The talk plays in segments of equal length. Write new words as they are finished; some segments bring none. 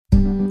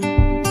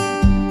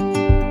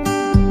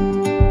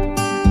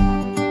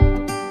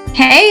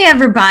Hey,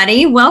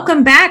 everybody.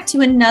 Welcome back to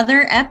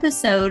another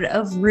episode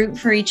of Root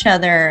for Each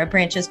Other, a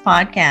Branches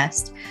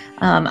podcast.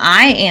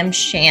 I am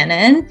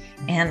Shannon,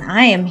 and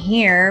I am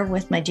here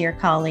with my dear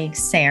colleague,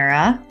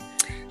 Sarah.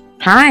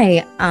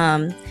 Hi.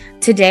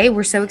 Today,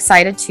 we're so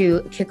excited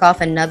to kick off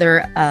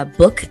another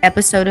book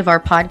episode of our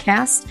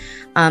podcast,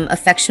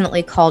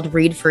 affectionately called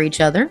Read for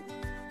Each Other.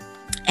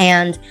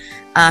 And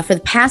for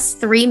the past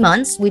 3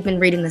 months, we've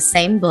been reading the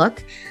same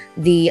book,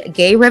 The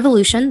Gay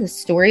Revolution, The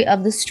Story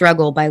of the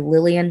Struggle by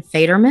Lillian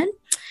Faderman.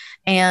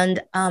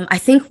 And I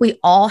think we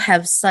all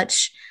have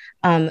such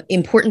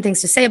important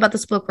things to say about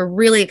this book. We're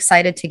really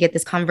excited to get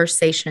this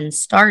conversation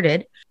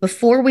started.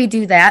 Before we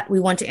do that, we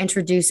want to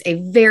introduce a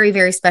very,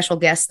 very special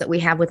guest that we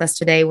have with us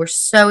today. We're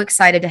so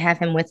excited to have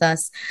him with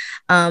us.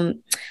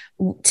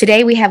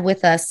 Today, we have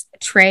with us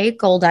Trey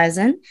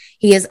Goldeisen.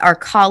 He is our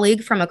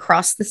colleague from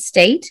across the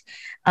state.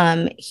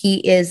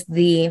 He is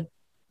the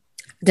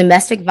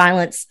domestic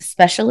violence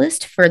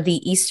specialist for the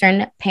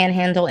Eastern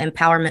Panhandle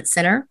Empowerment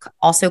Center,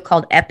 also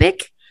called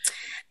EPIC.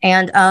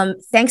 And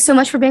thanks so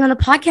much for being on the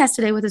podcast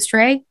today with us,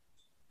 Trey.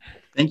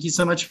 Thank you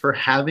so much for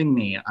having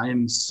me. I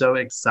am so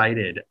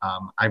excited.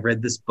 I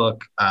read this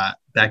book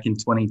back in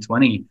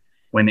 2020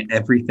 when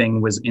everything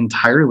was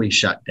entirely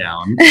shut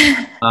down.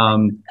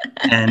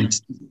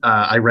 And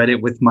I read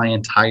it with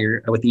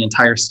the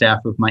entire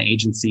staff of my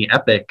agency,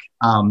 EPIC.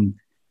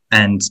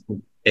 And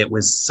it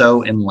was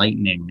so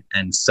enlightening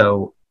and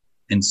so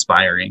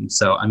inspiring.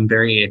 So I'm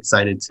very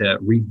excited to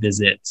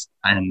revisit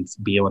and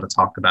be able to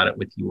talk about it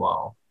with you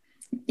all.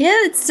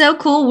 Yeah, it's so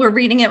cool. We're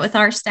reading it with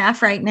our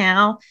staff right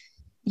now.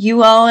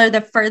 You all are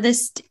the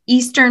furthest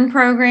Eastern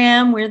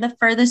program. We're the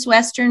furthest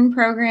Western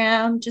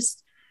program.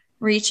 Just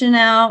reaching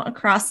out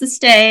across the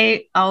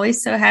state.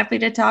 Always so happy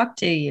to talk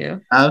to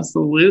you.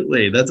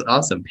 Absolutely. That's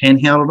awesome.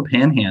 Panhandle to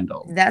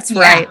panhandle. That's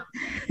right.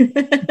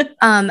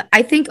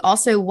 I think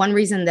also one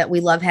reason that we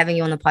love having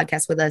you on the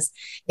podcast with us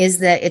is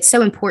that it's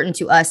so important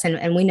to us,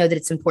 and we know that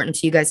it's important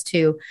to you guys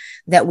too,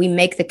 that we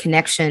make the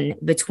connection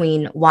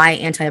between why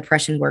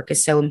anti-oppression work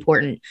is so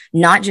important,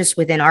 not just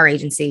within our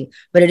agency,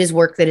 but it is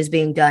work that is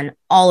being done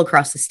all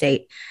across the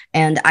state.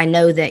 And I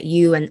know that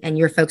you and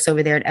your folks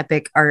over there at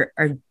EPIC are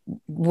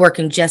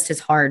working just as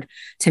hard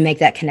to make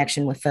that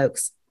connection with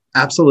folks.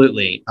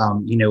 Absolutely.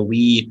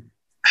 We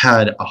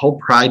had a whole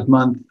Pride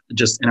Month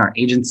just in our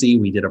agency.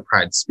 We did a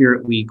Pride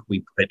Spirit Week.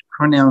 We put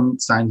pronoun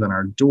signs on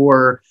our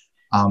door.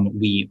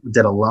 We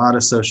did a lot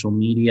of social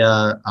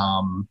media,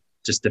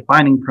 just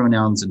defining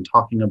pronouns and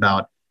talking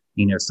about,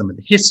 some of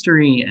the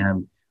history.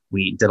 And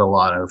we did a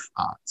lot of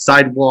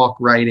sidewalk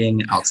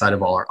writing outside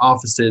of all our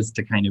offices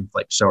to kind of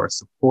like show our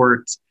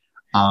support.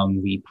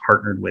 We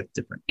partnered with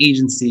different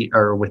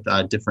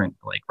with different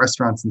like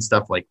restaurants and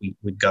stuff. Like we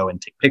would go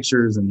and take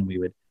pictures, and then we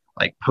would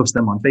like post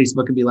them on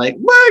Facebook and be like,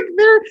 look,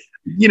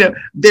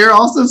 they're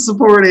also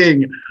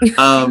supporting.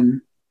 So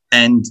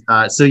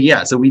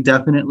we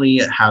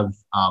definitely have,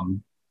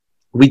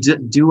 we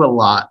do a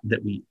lot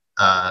that we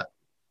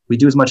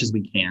do as much as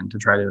we can to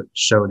try to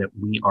show that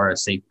we are a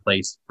safe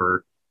place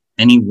for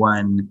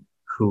anyone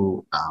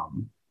who,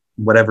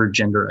 whatever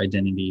gender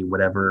identity,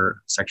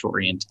 whatever sexual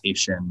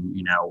orientation,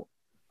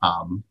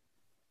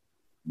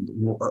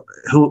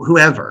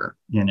 whoever,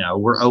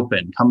 we're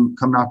open. Come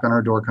knock on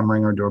our door, come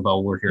ring our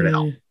doorbell. We're here to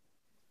help.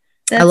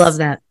 I love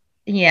that.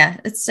 Yeah,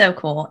 it's so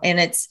cool. And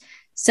it's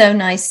so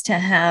nice to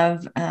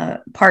have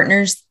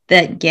partners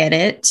that get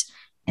it.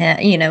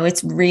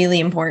 It's really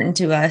important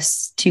to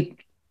us to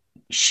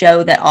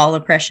show that all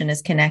oppression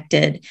is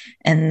connected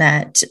and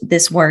that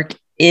this work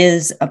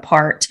is a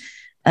part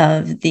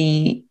of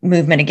the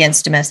movement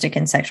against domestic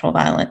and sexual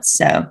violence.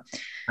 So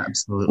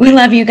absolutely, we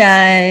love you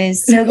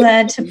guys. So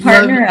glad to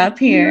partner up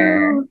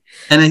here.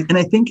 And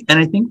I think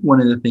one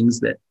of the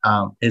things that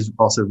is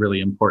also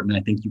really important,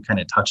 and I think you kind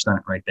of touched on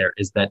it right there,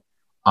 is that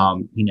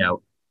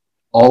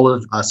all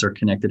of us are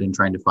connected in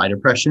trying to fight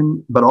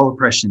oppression, but all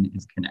oppression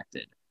is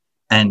connected,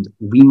 and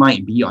we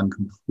might be on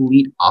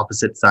complete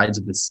opposite sides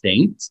of the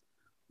state,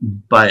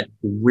 but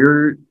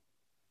we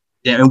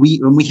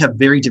have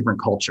very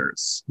different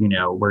cultures.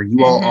 Where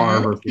you all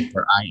are versus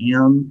where I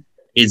am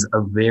is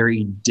a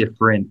very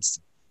different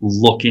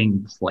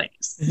looking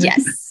place.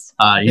 Yes.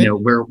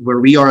 Where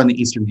we are on the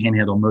Eastern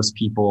Panhandle, most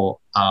people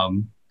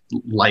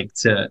like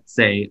to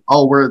say,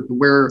 oh, we're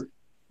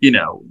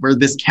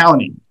this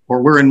county,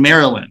 or we're in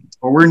Maryland,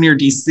 or we're near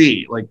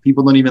DC. Like,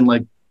 people don't even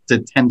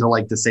tend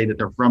to say that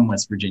they're from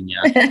West Virginia,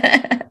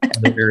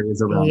 other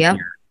areas around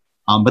here.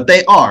 But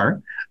they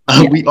are.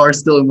 We are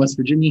still in West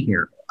Virginia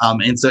here.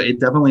 And so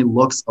it definitely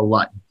looks a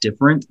lot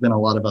different than a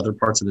lot of other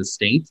parts of the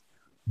state.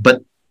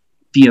 But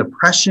the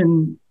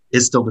oppression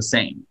is still the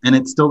same. And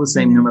it's still the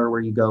same no matter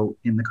where you go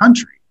in the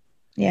country.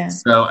 Yeah.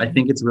 So I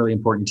think it's really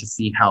important to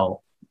see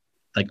how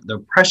the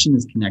oppression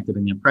is connected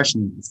and the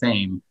oppression is the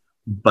same,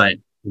 but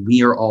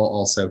we are all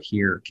also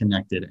here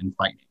connected and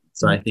fighting.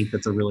 So I think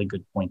that's a really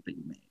good point that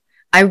you made.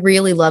 I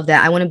really love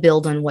that. I want to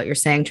build on what you're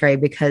saying, Trey,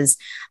 because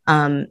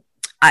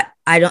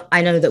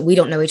I know that we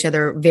don't know each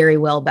other very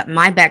well, but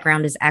my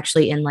background is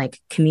actually in like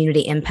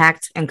community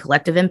impact and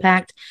collective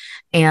impact.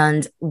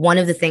 And one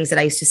of the things that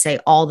I used to say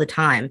all the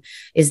time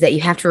is that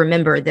you have to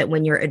remember that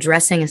when you're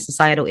addressing a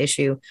societal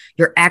issue,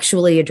 you're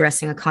actually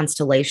addressing a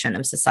constellation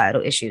of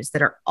societal issues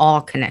that are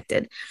all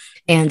connected.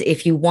 And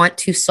if you want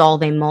to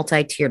solve a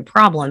multi-tiered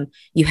problem,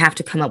 you have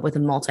to come up with a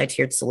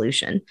multi-tiered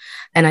solution.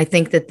 And I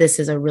think that this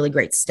is a really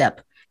great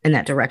step in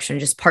that direction.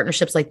 Just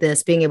partnerships like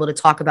this, being able to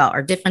talk about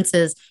our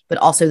differences, but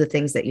also the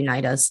things that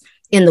unite us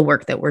in the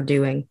work that we're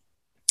doing.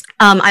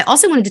 I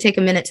also wanted to take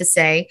a minute to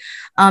say,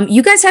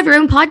 you guys have your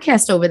own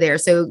podcast over there.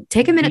 So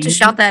take a minute to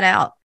shout that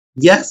out.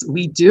 Yes,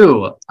 we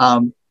do.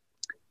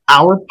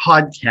 Our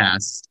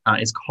podcast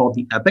is called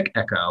The Epic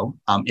Echo.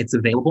 It's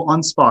available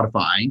on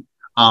Spotify.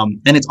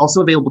 And it's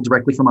also available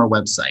directly from our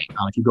website.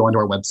 If you go onto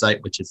our website,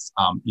 which is,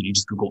 you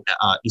just Google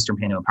Eastern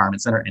Panhandle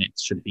Empowerment Center, and it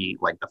should be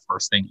like the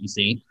first thing you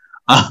see.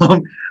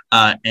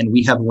 And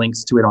we have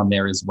links to it on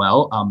there as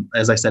well.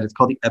 As I said, it's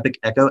called The Epic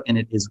Echo, and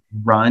it is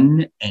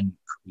run and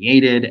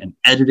created and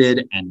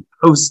edited and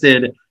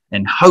posted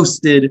and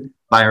hosted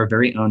by our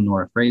very own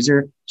Nora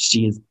Fraser.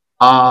 She is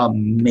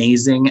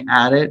amazing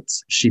at it.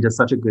 She does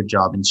such a good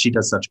job, and she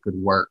does such good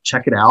work.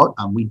 Check it out.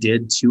 We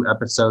did 2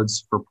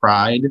 episodes for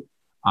Pride.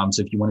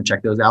 So if you want to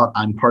check those out,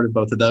 I'm part of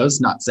both of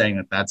those. Not saying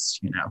that that's,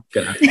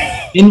 gonna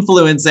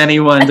influence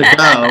anyone to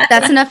go.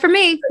 That's enough for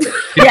me.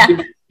 Yeah.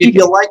 If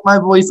you like my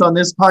voice on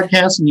this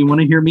podcast and you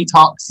want to hear me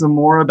talk some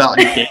more about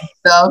gay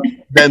stuff,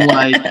 then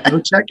go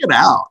check it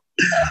out.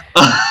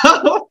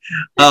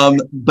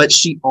 But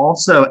she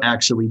also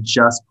actually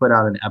just put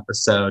out an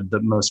episode, the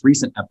most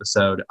recent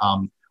episode,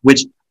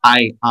 which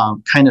I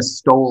kind of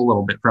stole a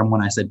little bit from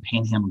when I said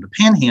Panhandle to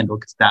Panhandle,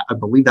 because I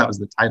believe that was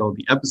the title of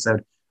the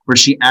episode, where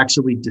she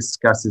actually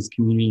discusses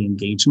community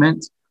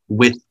engagement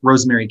with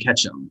Rosemary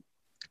Ketchum.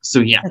 So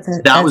yeah,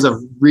 that was a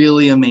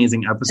really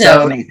amazing episode.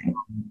 So amazing.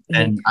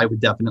 And I would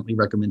definitely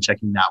recommend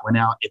checking that one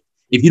out.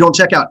 If you don't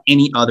check out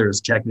any others,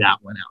 check that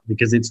one out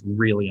because it's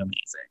really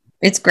amazing.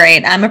 It's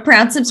great. I'm a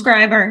proud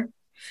subscriber.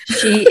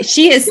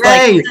 She is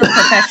like so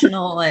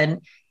professional,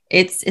 and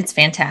it's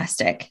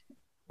fantastic.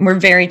 We're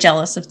very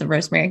jealous of the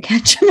Rosemary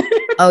Ketchum.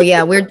 Oh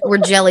yeah, we're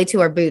jelly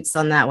to our boots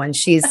on that one.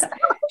 She's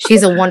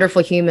a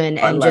wonderful human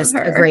and just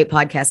a great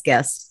podcast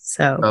guest.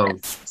 So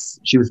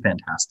she was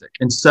fantastic,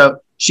 and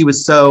so she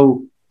was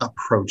so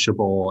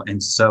approachable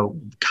and so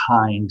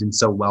kind and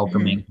so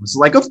welcoming. It was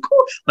like, of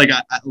course,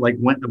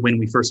 when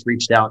we first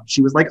reached out,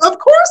 she was like, of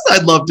course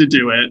I'd love to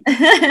do it.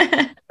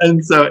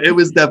 And so it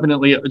was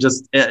definitely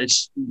just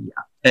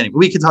anyway,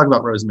 we could talk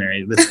about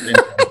Rosemary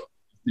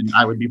and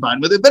I would be fine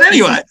with it, but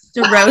anyway,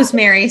 the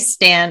Rosemary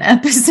Stan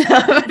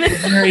episode.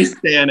 Rosemary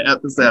Stan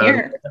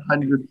episode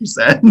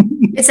 100%.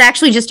 It's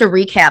actually just a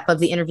recap of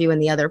the interview in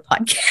the other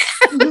podcast.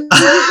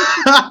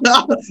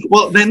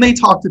 Well, then they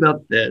talked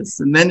about this,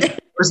 and then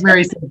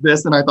Rosemary said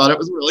this, and I thought it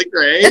was really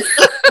great.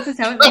 This is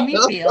how it made me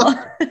feel.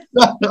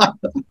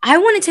 I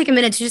want to take a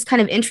minute to just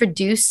kind of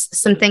introduce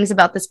some things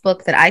about this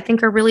book that I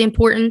think are really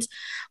important.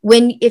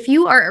 If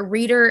you are a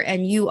reader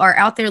and you are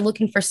out there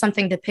looking for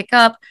something to pick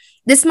up,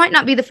 this might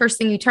not be the first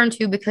thing you turn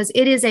to because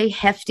it is a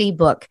hefty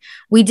book.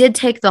 We did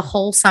take the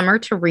whole summer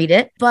to read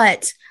it,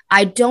 but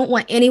I don't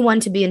want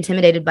anyone to be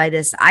intimidated by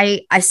this.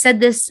 I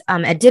said this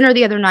at dinner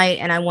the other night,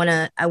 and I want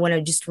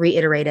to just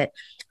reiterate it.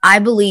 I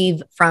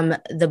believe from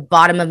the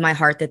bottom of my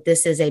heart that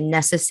this is a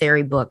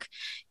necessary book.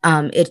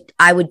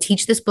 I would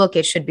teach this book.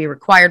 It should be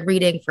required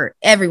reading for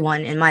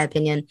everyone, in my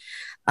opinion.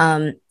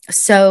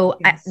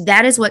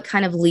 That is what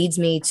kind of leads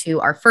me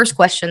to our first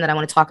question that I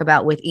want to talk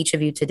about with each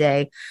of you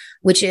today,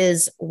 which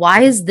is,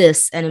 why is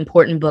this an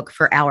important book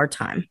for our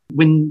time?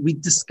 When we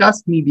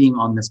discussed me being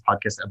on this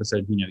podcast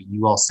episode,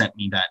 you all sent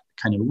me that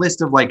kind of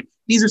list of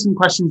these are some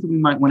questions that we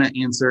might want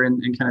to answer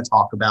and kind of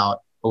talk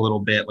about a little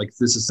bit.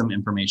 This is some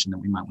information that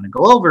we might want to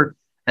go over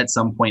at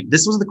some point.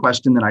 This was the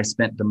question that I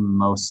spent the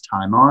most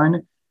time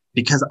on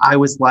because I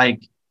was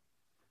like,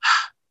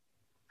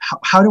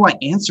 how do I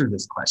answer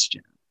this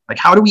question?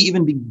 How do we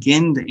even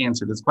begin to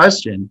answer this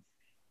question?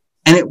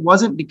 And it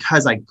wasn't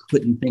because I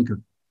couldn't think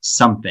of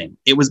something.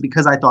 It was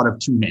because I thought of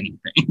too many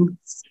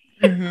things.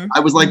 Mm-hmm.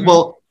 I was like,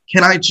 well,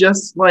 can I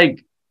just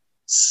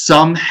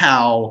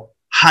somehow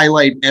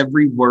highlight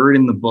every word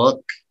in the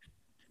book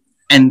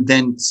and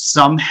then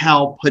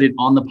somehow put it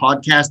on the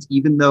podcast,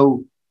 even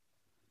though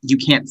you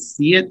can't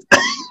see it?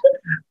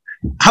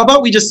 How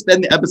about we just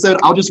spend the episode?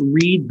 I'll just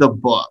read the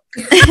book.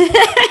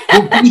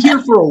 We'll be here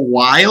for a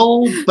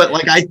while, but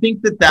I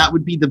think that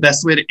would be the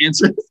best way to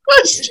answer this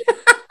question.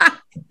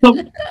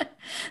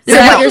 So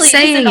what you're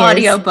saying is an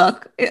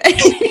audiobook.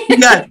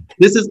 Yeah,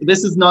 this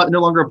is no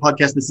longer a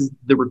podcast. This is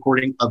the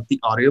recording of the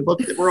audiobook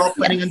that we're all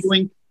planning on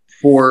doing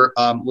for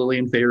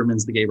Lillian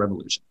Faderman's The Gay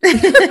Revolution.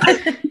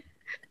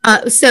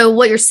 So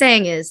what you're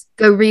saying is,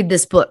 go read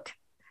this book.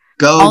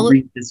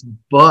 Read this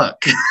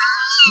book.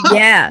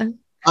 Yeah.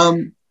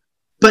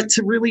 But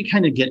to really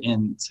kind of get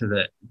into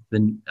the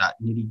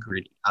nitty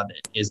gritty of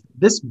it, is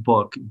this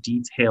book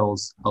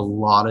details a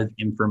lot of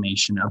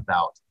information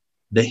about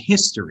the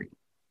history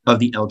of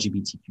the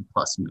LGBTQ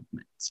plus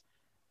movement.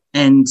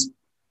 And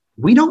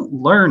we don't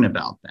learn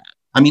about that.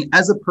 I mean,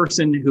 as a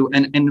person who,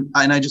 and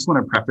I just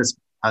want to preface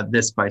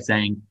this by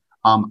saying,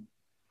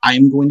 I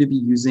am going to be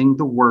using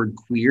the word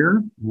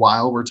queer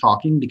while we're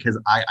talking because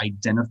I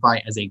identify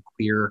as a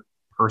queer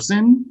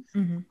person.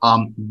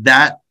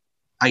 That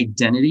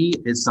identity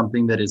is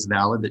something that is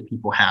valid that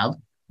people have,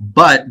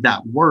 but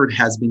that word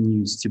has been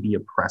used to be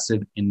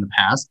oppressive in the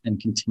past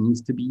and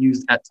continues to be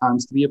used at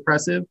times to be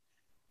oppressive.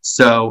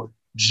 So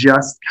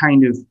just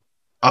kind of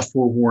a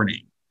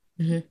forewarning.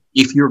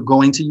 If you're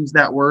going to use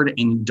that word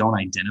and you don't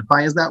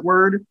identify as that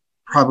word,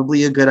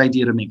 probably a good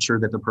idea to make sure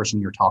that the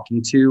person you're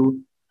talking to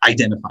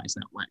identifies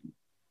that way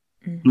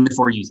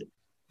before using it.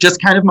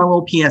 Just kind of my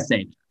little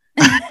PSA.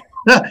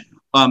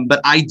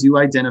 But I do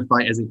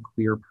identify as a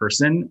queer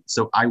person,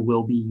 so I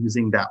will be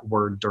using that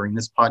word during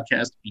this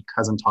podcast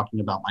because I'm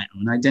talking about my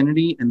own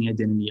identity and the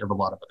identity of a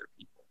lot of other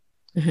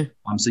people.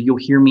 So you'll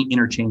hear me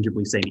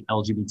interchangeably say the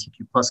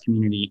LGBTQ plus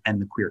community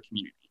and the queer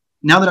community.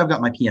 Now that I've got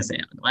my PSA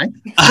out of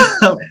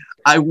the way,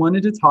 I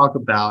wanted to talk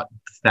about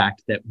the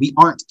fact that we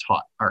aren't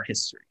taught our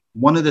history.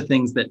 One of the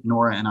things that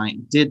Nora and I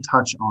did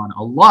touch on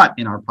a lot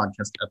in our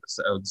podcast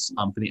episodes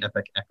for the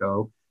Epic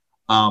Echo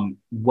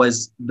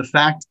was the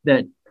fact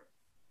that,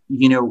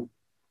 you know,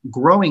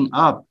 growing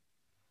up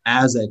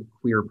as a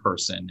queer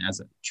person,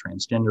 as a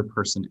transgender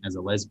person, as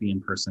a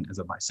lesbian person, as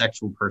a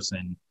bisexual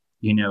person,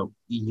 you know,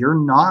 you're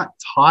not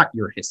taught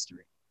your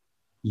history.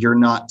 You're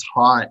not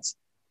taught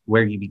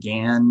where you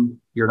began.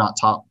 You're not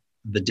taught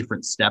the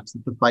different steps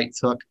that the fight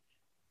took.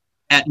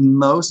 At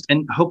most,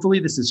 and hopefully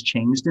this has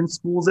changed in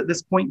schools at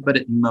this point, but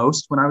at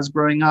most when I was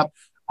growing up,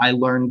 I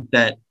learned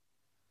that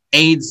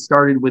AIDS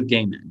started with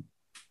gay men.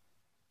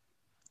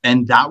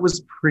 And that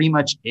was pretty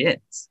much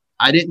it.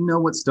 I didn't know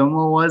what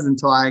Stonewall was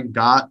until I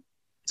got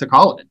to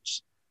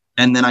college.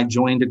 And then I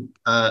joined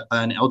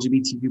an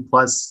LGBTQ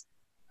plus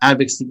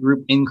advocacy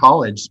group in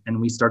college, and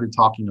we started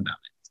talking about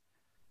it.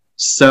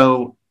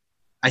 So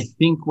I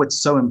think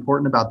what's so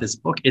important about this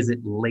book is it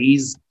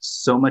lays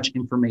so much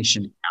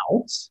information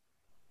out.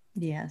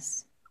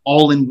 Yes.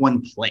 All in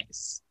one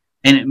place.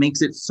 And it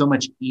makes it so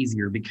much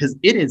easier because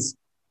it is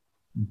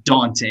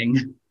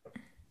daunting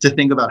to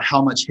think about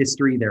how much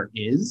history there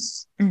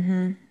is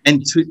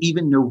and to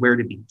even know where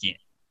to begin.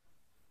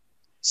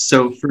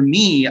 So for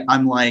me,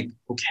 I'm like,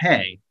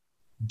 okay,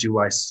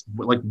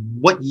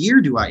 what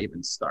year do I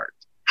even start?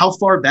 How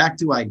far back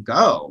do I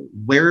go?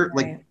 Where,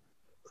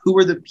 who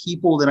are the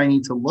people that I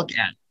need to look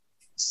at?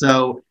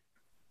 So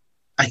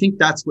I think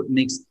that's what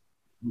makes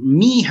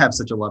me have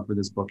such a love for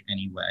this book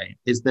anyway,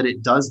 is that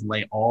it does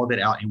lay all of it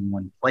out in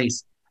one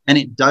place. And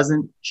it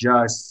doesn't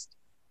just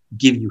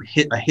give you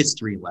a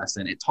history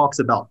lesson. It talks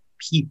about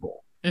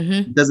people.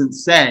 It doesn't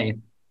say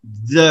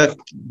the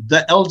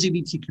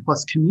LGBTQ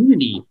plus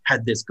community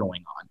had this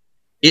going on.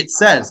 It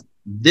says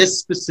this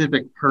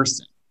specific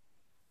person.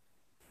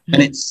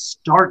 And it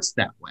starts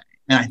that way.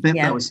 And I think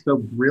that was so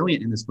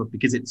brilliant in this book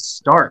because it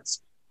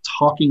starts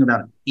talking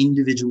about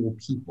individual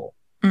people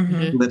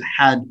who have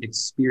had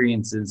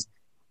experiences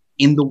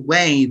in the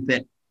way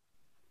that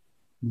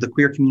the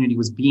queer community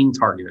was being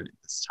targeted at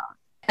this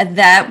time.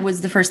 That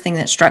was the first thing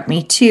that struck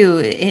me too,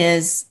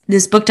 is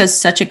this book does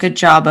such a good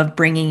job of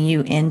bringing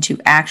you into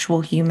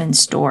actual human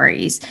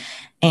stories.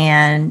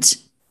 And,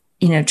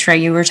 you know, Trey,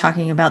 you were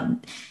talking about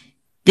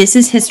this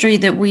is history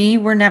that we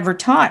were never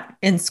taught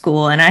in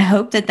school. And I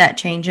hope that that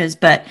changes,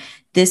 but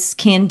this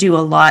can do a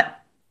lot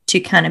to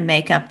kind of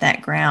make up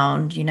that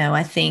ground. You know,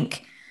 I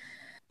think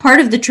part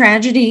of the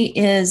tragedy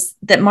is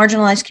that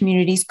marginalized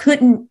communities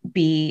couldn't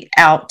be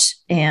out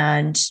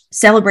and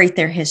celebrate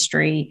their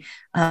history.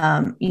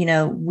 You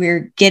know,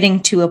 we're getting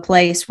to a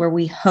place where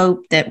we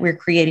hope that we're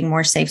creating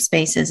more safe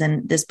spaces.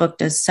 And this book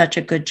does such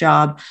a good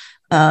job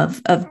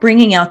of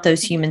bringing out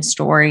those human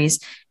stories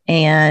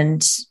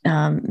and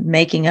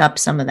making up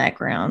some of that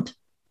ground.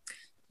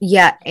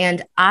 Yeah.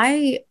 And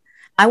I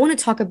want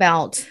to talk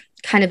about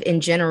kind of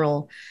in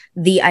general,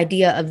 the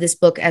idea of this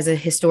book as a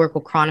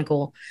historical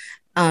chronicle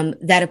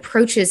that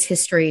approaches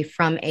history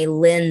from a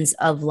lens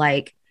of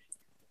like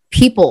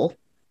people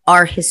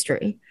are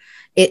history.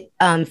 It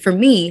for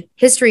me,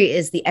 history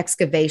is the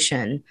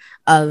excavation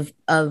of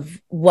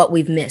what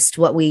we've missed,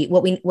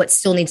 what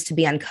still needs to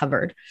be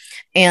uncovered.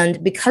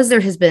 And because there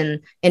has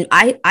been, and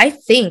I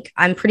think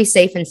I'm pretty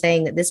safe in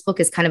saying that this book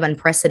is kind of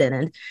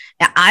unprecedented.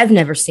 I've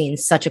never seen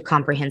such a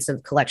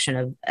comprehensive collection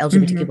of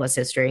LGBTQ plus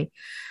history.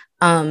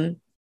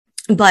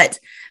 But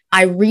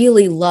I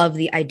really love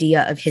the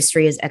idea of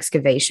history as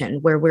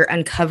excavation, where we're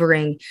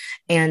uncovering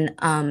and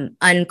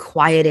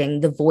unquieting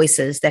the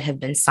voices that have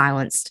been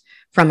silenced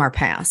from our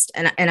past.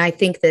 And I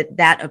think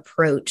that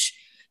approach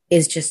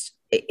is just,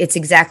 it's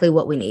exactly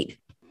what we need.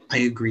 I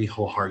agree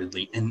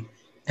wholeheartedly. And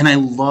I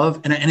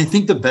love, and I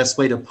think the best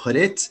way to put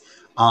it,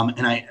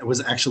 and I was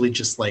actually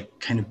just like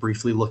kind of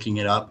briefly looking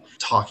it up,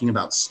 talking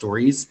about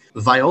stories.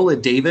 Viola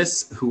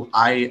Davis,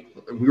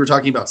 we were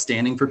talking about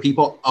standing for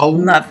people. Oh,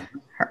 love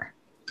her.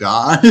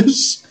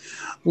 Gosh.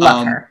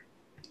 Love her.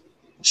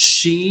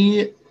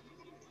 She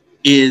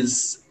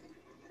is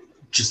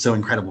just so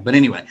incredible. But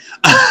anyway,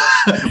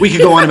 we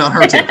could go on about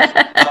her too.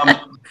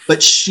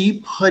 But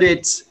she put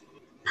it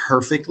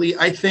perfectly,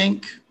 I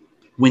think,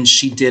 when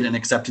she did an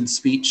acceptance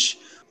speech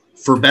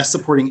for Best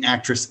Supporting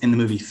Actress in the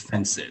movie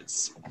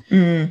Fences.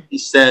 He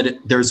said,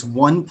 there's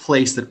one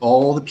place that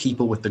all the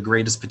people with the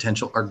greatest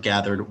potential are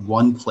gathered,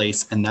 one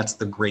place, and that's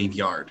the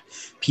graveyard.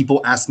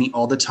 People ask me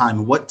all the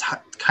time, what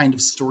kind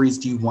of stories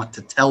do you want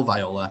to tell,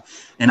 Viola?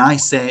 And I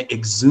say,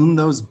 exhume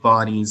those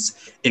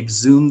bodies,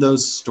 exhume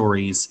those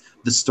stories,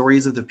 the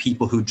stories of the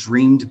people who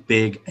dreamed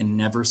big and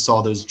never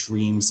saw those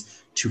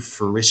dreams to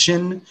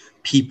fruition,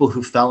 people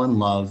who fell in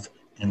love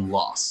and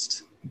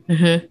lost.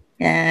 Mm-hmm.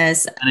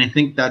 Yes. And I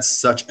think that's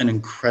such an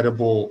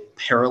incredible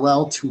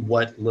parallel to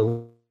what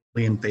Lillian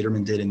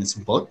Faderman did in this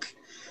book,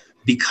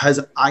 because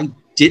I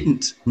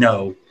didn't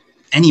know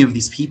any of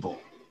these people.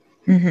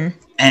 Mm-hmm.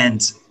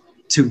 And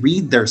to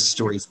read their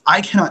stories,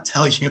 I cannot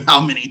tell you how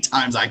many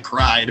times I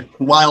cried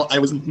while I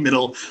was in the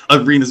middle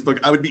of reading this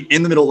book. I would be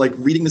in the middle, like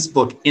reading this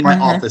book in my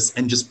office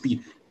and just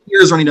be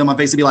tears running down my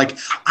face and be like,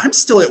 I'm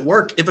still at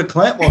work. If a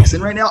client walks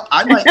in right now,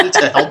 I might need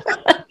to help them.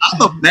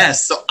 I'm a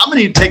mess, so I'm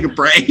gonna need to take a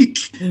break.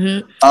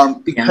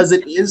 Because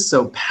it is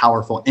so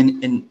powerful.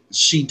 And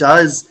she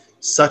does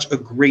such a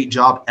great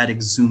job at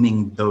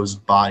exhuming those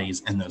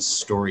bodies and those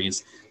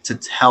stories to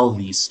tell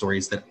these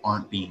stories that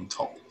aren't being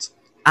told.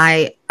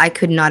 I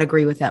could not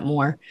agree with that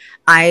more.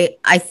 I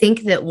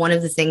think that one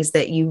of the things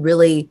that you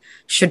really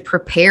should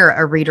prepare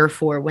a reader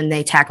for when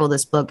they tackle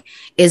this book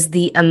is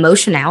the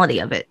emotionality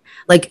of it.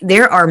 Like,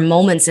 there are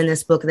moments in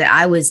this book that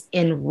I was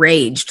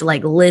enraged,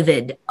 like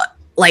livid,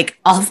 like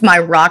off my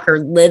rocker,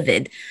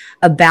 livid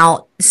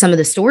about some of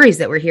the stories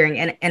that we're hearing.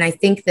 And I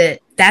think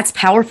that that's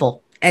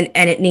powerful, and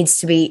it needs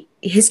to be,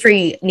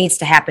 history needs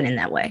to happen in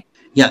that way.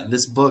 Yeah,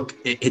 this book,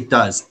 it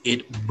does.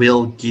 It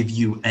will give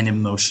you an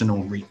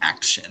emotional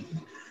reaction.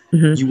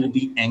 Mm-hmm. You will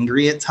be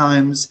angry at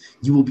times.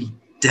 You will be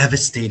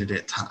devastated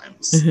at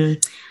times. Mm-hmm.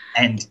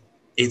 And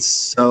it's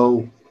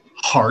so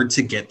hard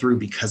to get through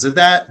because of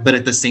that. But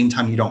at the same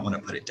time, you don't want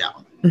to put it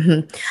down.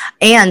 Mm-hmm.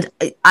 And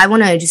I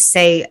want to just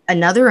say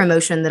another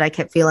emotion that I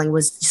kept feeling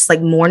was just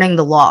like mourning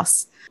the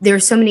loss. There are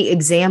so many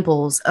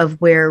examples of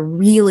where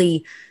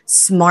really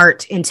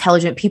smart,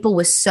 intelligent people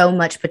with so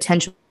much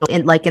potential,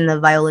 like in the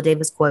Viola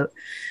Davis quote,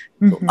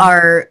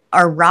 are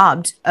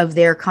robbed of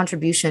their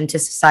contribution to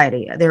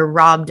society. They're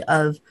robbed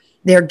of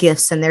their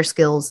gifts and their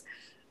skills.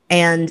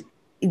 And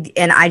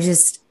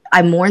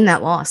I mourn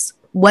that loss.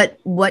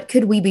 What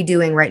could we be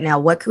doing right now?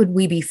 What could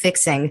we be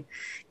fixing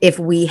if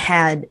we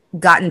had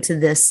gotten to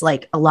this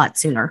like a lot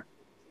sooner?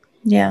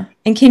 Yeah.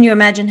 And can you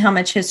imagine how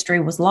much history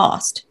was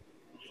lost?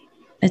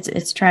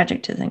 It's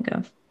tragic to think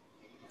of.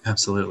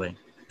 Absolutely.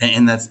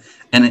 And that's,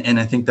 and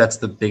I think that's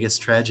the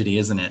biggest tragedy,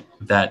 isn't it?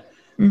 That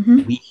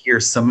we hear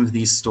some of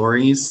these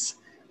stories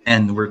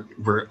and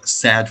we're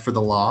sad for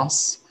the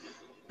loss,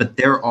 but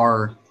there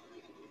are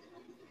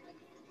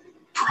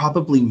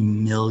probably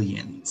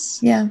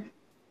millions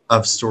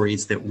of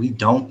stories that we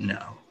don't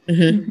know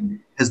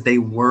because they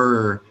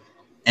were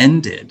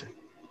ended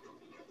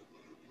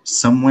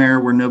somewhere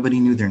where nobody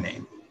knew their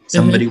name,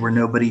 somebody where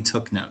nobody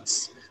took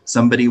notes,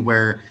 somebody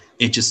where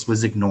it just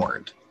was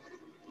ignored.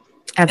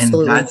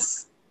 Absolutely. And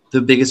that's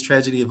the biggest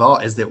tragedy of all,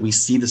 is that we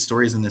see the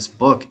stories in this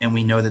book and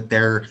we know that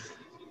they're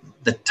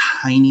the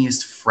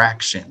tiniest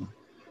fraction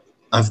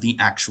of the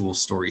actual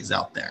stories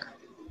out there.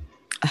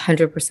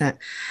 100%.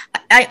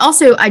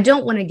 I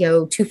don't want to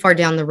go too far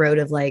down the road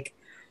of like,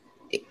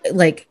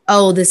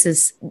 oh,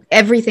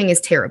 everything is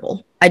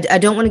terrible. I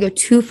don't want to go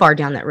too far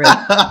down that road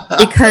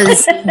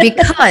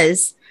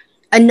because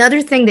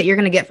another thing that you're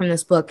going to get from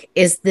this book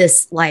is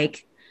this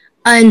like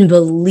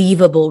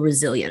unbelievable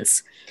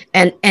resilience.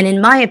 And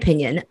in my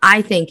opinion,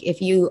 I think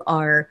if you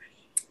are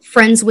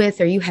friends with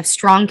or you have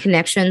strong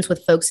connections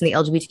with folks in the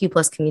LGBTQ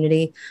plus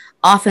community,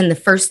 often the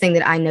first thing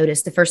that I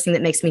notice, the first thing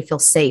that makes me feel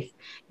safe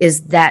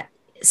is that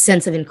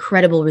sense of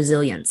incredible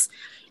resilience.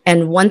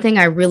 And one thing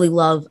I really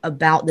love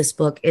about this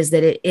book is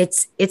that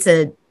it's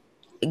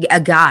a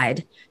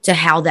guide to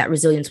how that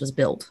resilience was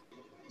built.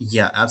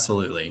 Yeah,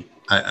 absolutely.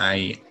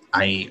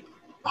 I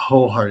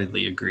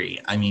wholeheartedly agree.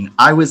 I mean,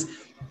 I was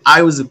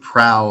a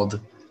proud,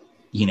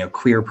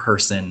 queer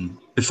person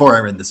before I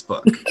read this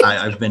book.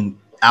 I've been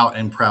out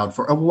and proud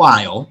for a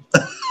while.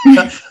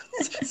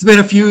 It's been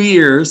a few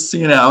years,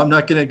 I'm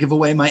not going to give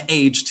away my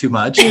age too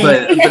much,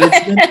 but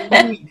it's been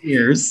a few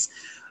years.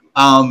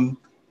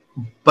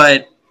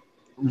 But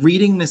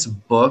reading this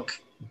book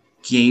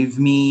gave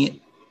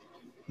me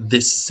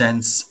this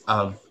sense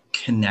of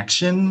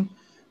connection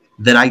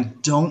that I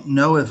don't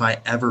know if I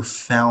ever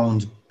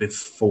found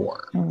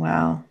before. Oh,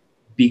 wow.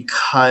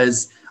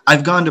 Because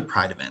I've gone to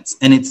Pride events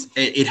and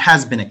it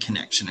has been a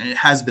connection, and it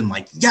has been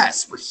like,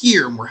 yes, we're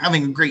here and we're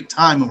having a great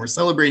time and we're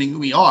celebrating who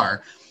we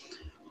are,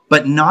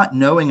 but not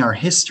knowing our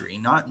history,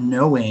 not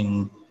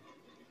knowing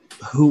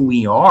who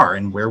we are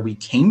and where we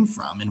came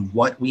from and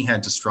what we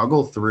had to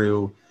struggle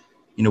through,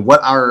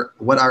 what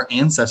our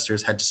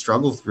ancestors had to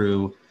struggle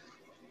through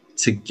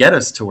to get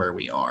us to where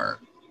we are.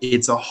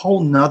 It's a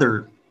whole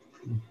nother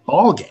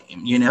ball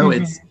game.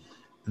 It's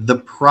the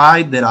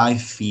pride that I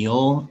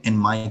feel in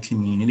my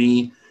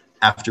community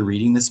after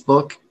reading this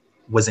book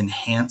was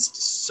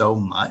enhanced so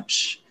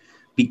much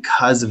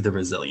because of the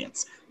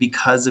resilience,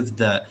 because of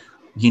the,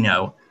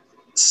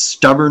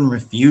 stubborn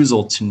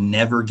refusal to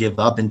never give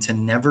up and to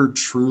never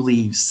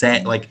truly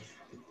say,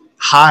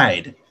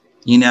 hide.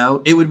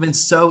 It would have been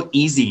so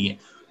easy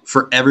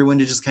for everyone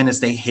to just kind of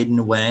stay hidden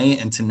away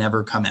and to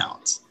never come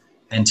out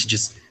and to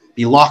just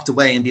be locked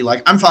away and be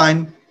like, I'm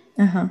fine.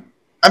 Uh-huh.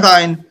 I'm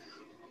fine.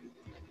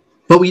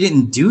 But we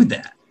didn't do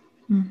that.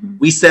 Mm-hmm.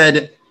 We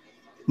said,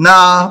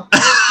 nah,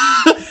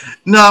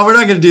 no, we're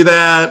not going to do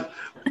that.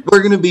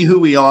 We're going to be who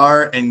we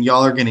are, and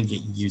y'all are going to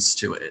get used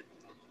to it.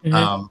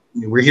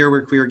 Mm-hmm. We're here,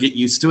 we're queer, get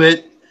used to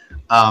it.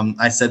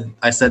 I said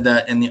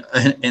that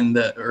in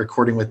the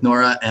recording with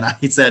Nora, and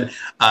I said,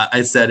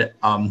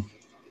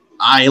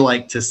 I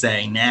like to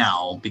say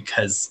now,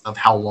 because of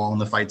how long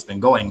the fight's been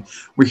going,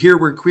 we're here,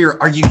 we're queer.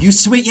 Are you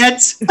used to it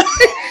yet?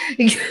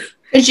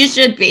 You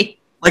should be.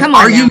 Come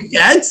on, are you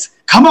yet?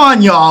 Come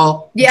on,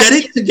 y'all. Yeah.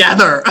 Get it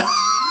together.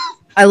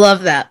 I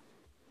love that.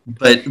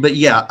 But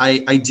yeah,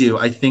 I do.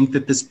 I think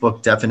that this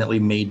book definitely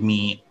made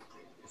me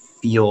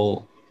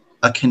feel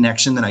a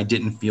connection that I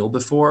didn't feel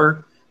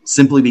before,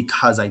 simply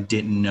because I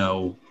didn't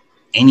know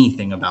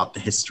anything about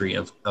the history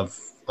of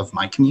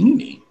my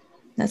community.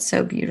 That's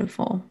so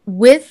beautiful.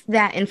 With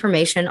that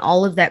information,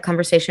 all of that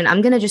conversation,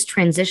 I'm going to just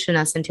transition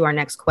us into our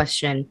next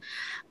question.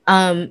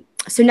 So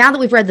now that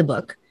we've read the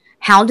book,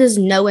 how does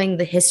knowing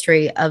the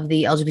history of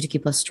the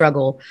LGBTQ plus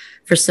struggle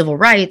for civil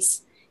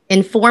rights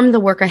inform the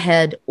work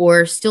ahead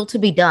or still to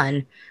be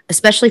done,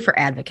 especially for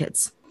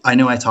advocates? I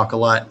know I talk a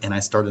lot and I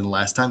started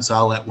last time, so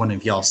I'll let one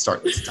of y'all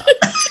start this time.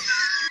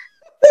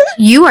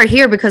 You are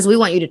here because we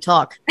want you to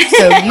talk.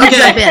 So you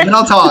jump in. And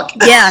I'll talk.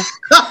 Yeah.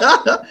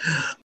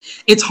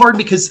 It's hard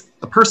because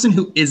a person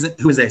who is a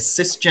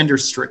cisgender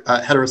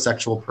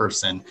heterosexual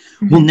person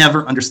will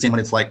never understand what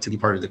it's like to be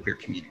part of the queer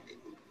community.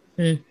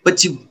 But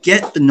to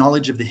get the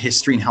knowledge of the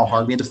history and how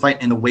hard we had to fight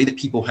and the way that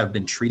people have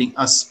been treating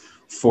us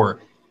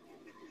for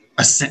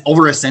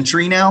over a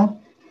century now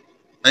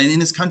in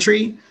this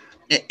country,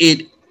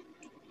 it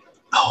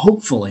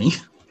hopefully,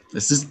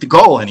 this is the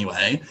goal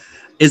anyway,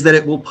 is that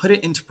it will put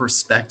it into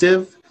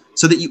perspective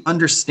so that you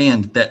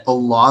understand that a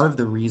lot of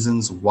the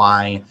reasons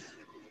why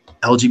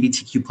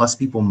LGBTQ plus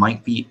people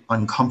might be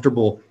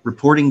uncomfortable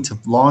reporting to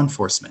law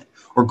enforcement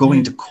or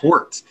going to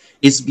court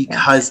is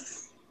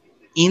because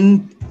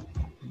in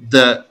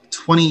the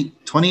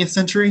 20th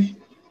century,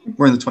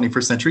 we're in the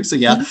 21st century, so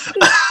yeah.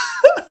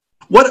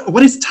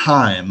 What is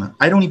time?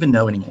 I don't even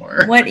know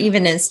anymore. What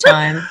even is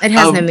time? It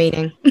has no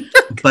meaning.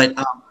 But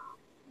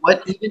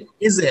what even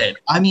is it?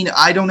 I mean,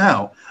 I don't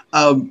know.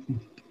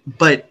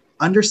 But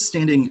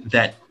understanding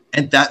that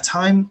at that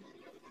time,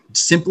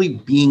 simply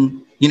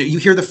being, you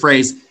hear the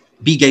phrase,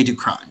 be gay, do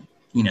crime,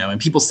 and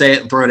people say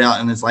it and throw it out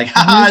and it's like,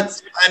 haha,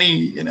 it's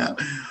funny,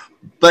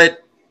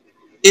 but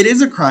it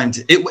is a crime.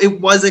 It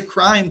was a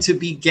crime to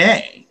be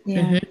gay.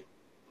 Yeah. Mm-hmm.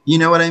 You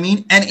know what I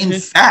mean? And in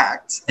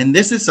fact, and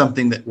this is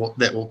something that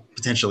will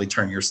potentially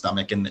turn your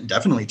stomach and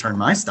definitely turn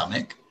my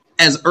stomach.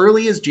 As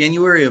early as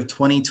January of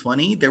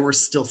 2020, there were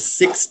still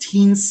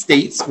 16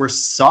 states where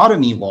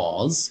sodomy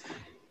laws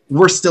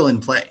were still in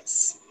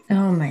place.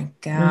 Oh my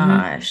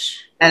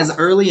gosh. As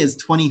early as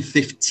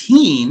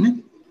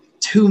 2015,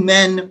 2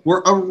 men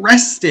were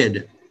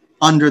arrested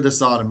under the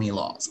sodomy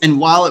laws. And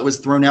while it was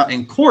thrown out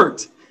in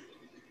court,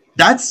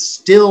 that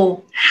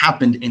still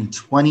happened in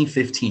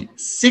 2015,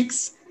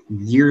 6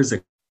 years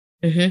ago.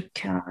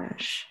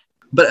 Gosh.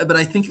 But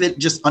I think that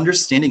just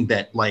understanding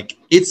that,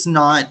 it's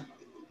not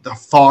the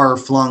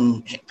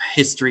far-flung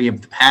history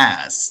of the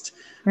past.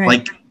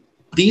 Right.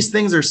 These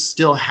things are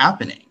still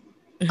happening.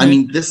 I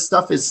mean, this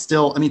stuff is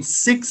still,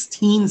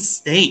 16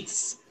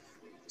 states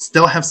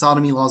still have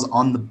sodomy laws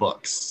on the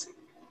books.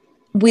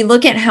 We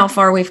look at how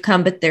far we've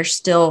come, but there's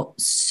still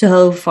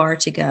so far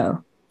to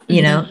go.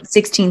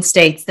 16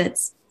 states,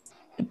 that's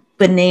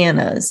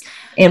bananas.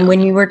 And when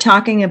you were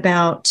talking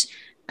about,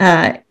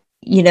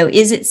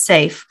 is it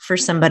safe for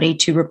somebody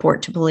to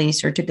report to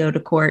police or to go to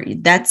court?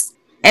 That's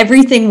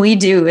everything we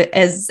do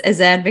as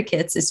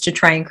advocates, is to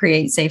try and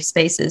create safe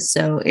spaces.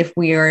 So if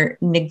we are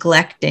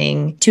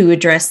neglecting to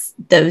address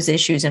those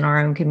issues in our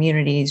own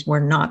communities, we're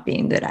not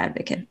being good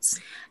advocates.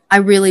 I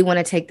really want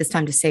to take this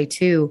time to say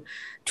too,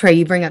 Trey,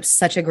 you bring up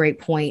such a great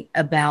point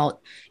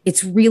about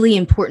it's really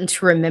important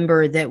to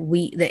remember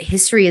that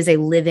history is a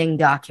living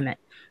document.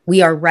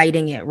 We are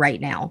writing it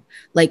right now.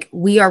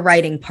 We are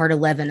writing part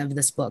 11 of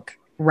this book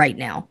right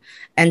now.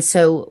 And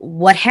so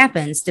what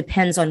happens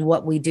depends on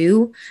what we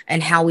do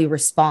and how we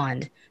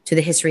respond to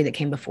the history that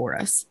came before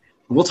us.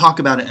 We'll talk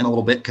about it in a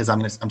little bit because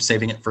I'm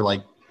saving it for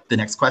the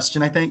next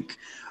question, I think.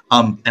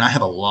 And I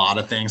have a lot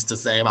of things to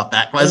say about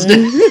that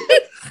question.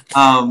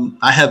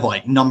 I have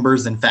like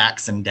numbers and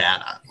facts and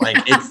data. Like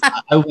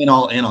I went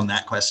all in on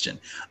that question.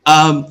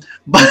 But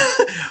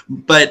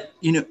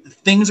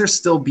things are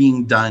still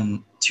being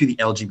done to the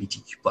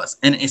LGBTQ plus,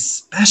 and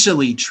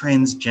especially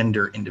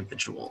transgender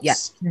individuals. Yeah.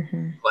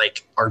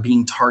 Like are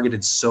being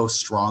targeted so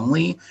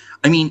strongly.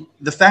 I mean,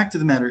 the fact of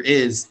the matter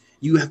is,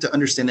 you have to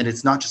understand that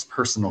it's not just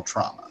personal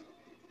trauma.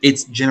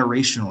 It's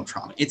generational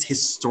trauma. It's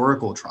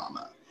historical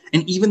trauma.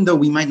 And even though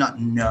we might not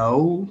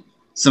know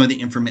some of the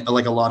information,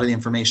 like a lot of the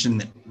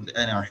information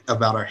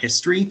about our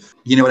history,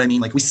 you know what I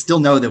mean? Like we still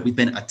know that we've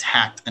been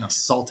attacked and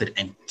assaulted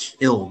and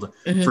killed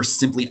for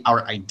simply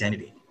our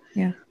identity.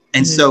 Yeah.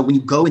 And so when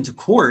you go into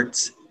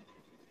court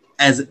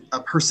as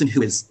a person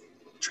who is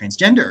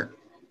transgender,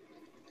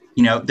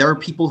 there are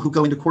people who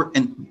go into court,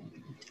 and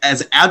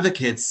as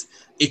advocates,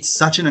 it's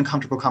such an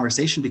uncomfortable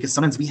conversation because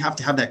sometimes we have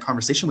to have that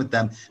conversation with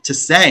them to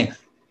say,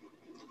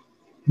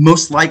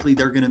 most likely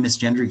they're going to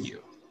misgender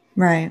you.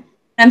 Right.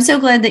 I'm so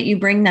glad that you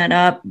bring that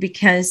up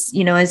because,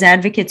 as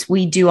advocates,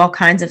 we do all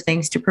kinds of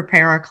things to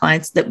prepare our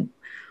clients that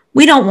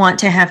we don't want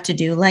to have to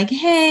do. Like,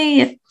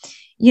 hey,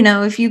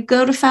 if you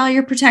go to file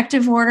your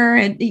protective order,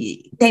 and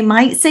they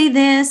might say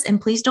this,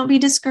 and please don't be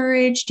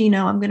discouraged.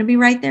 I'm going to be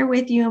right there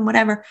with you and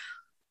whatever.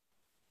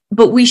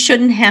 But we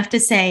shouldn't have to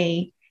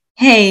say,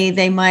 hey,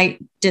 they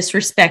might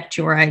disrespect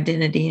your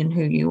identity and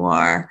who you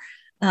are.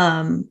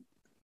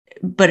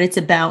 But it's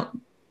about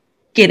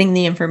getting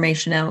the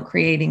information out,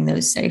 creating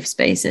those safe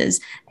spaces.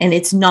 And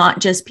it's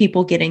not just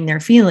people getting their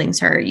feelings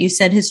hurt. You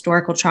said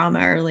historical trauma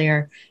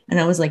earlier. And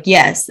I was like,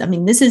 yes, I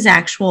mean, this is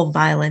actual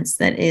violence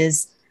that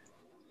is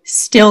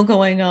still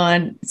going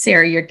on.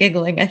 Sarah, you're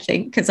giggling, I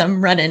think, because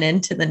I'm running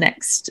into the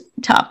next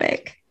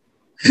topic.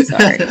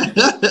 Sorry.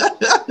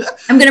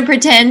 I'm going to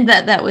pretend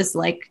that was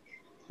like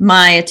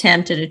my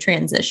attempt at a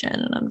transition,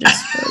 and I'm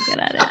just really good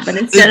at it. But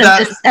instead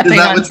of just stepping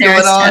on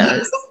Sarah's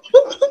toes.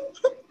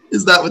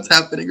 Is that what's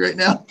happening right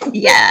now?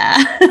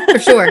 Yeah, for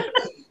sure.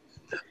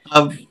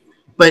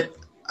 But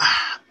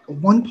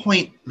one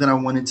point that I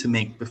wanted to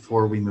make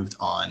before we moved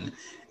on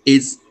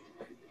is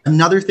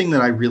another thing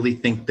that I really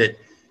think that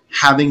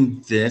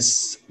having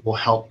this will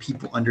help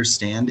people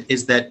understand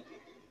is that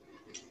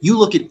you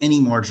look at any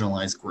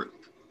marginalized group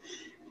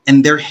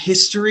and their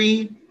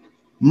history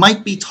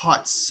might be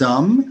taught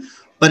some,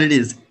 but it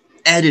is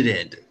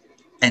edited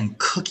and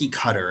cookie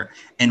cutter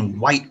and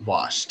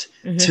whitewashed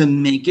to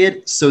make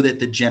it so that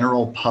the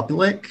general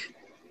public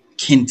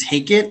can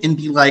take it and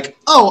be like,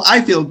 oh,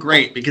 I feel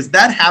great because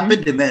that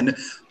happened and then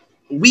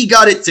we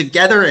got it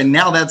together and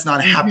now that's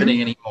not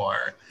happening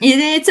anymore.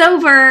 It's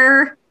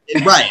over.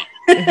 Right.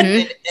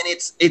 And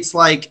it's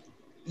like,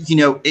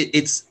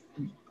 it's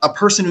a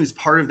person who's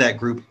part of that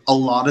group a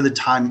lot of the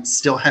time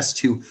still has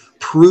to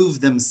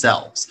prove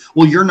themselves.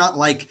 Well, you're not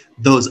like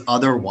those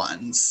other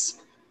ones.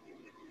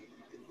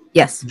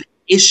 Yes. The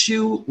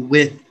issue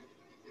with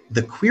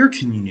the queer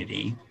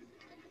community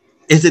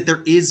is that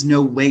there is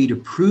no way to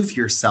prove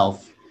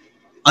yourself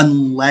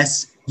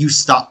unless you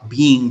stop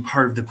being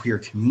part of the queer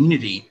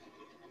community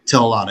to a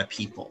lot of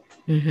people.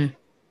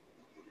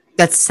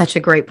 That's such a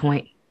great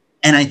point.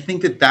 And I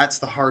think that that's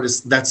the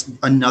hardest, that's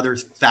another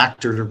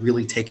factor to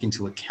really take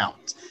into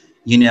account.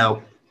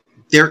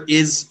 There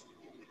is,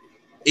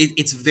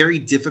 it's very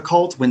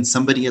difficult when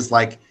somebody is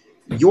like,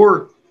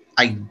 your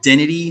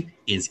identity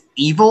is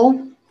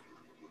evil.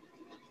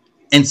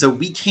 And so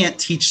we can't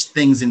teach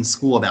things in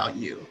school about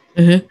you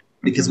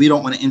because we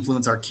don't want to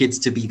influence our kids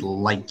to be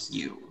like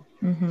you,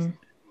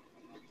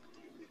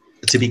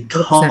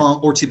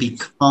 to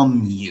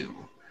become you.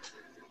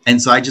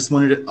 And so I just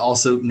wanted to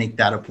also make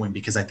that a point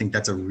because I think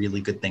that's a really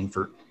good thing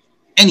for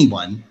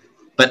anyone,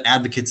 but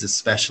advocates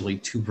especially,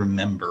 to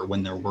remember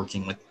when they're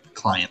working with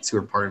clients who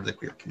are part of the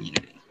queer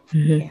community.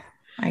 Yeah,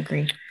 I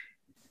agree.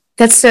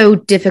 That's so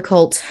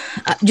difficult.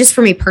 Just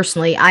for me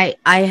personally, I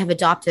have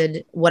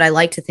adopted what I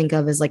like to think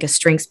of as like a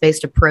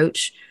strengths-based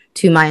approach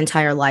to my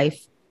entire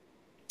life.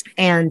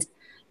 And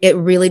it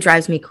really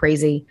drives me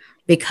crazy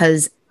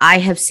because I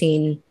have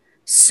seen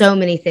so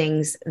many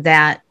things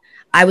that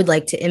I would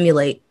like to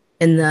emulate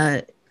in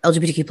the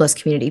LGBTQ plus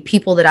community,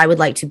 people that I would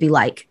like to be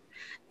like.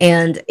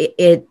 And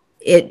it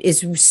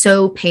is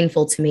so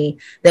painful to me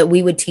that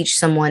we would teach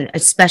someone,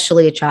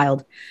 especially a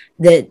child,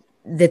 that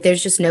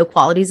there's just no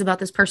qualities about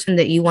this person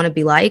that you want to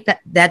be like.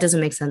 That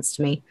doesn't make sense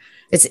to me.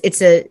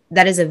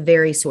 That is a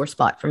very sore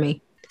spot for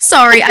me.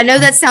 Sorry, I know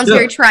that sounds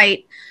very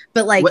trite,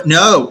 but like,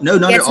 no,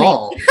 not at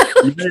all.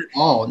 Not at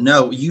all.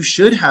 No, you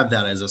should have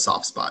that as a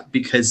soft spot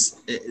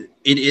because it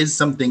is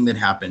something that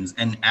happens.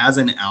 And as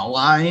an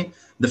ally,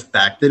 the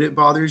fact that it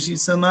bothers you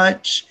so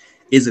much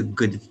is a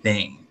good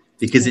thing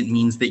because it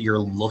means that you're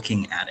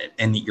looking at it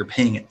and that you're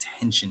paying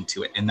attention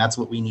to it. And that's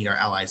what we need our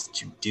allies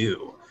to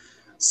do.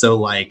 So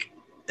like,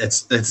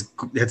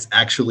 it's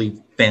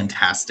actually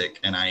fantastic.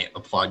 And I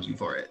applaud you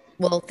for it.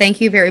 Well,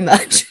 thank you very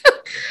much.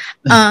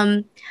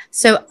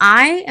 So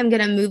I am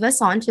going to move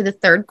us on to the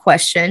third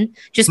question,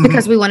 just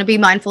because we want to be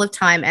mindful of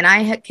time. And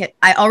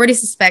I already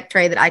suspect,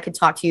 Trey, that I could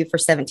talk to you for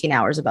 17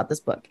 hours about this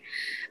book.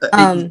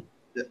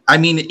 I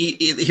mean,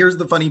 here's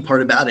the funny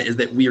part about it is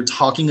that we are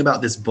talking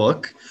about this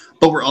book,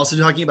 but we're also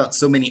talking about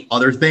so many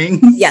other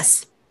things.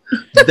 Yes.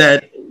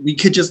 That we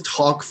could just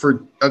talk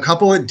for a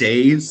couple of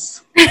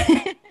days.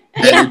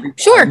 Yeah,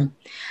 sure.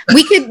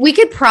 We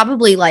could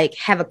probably like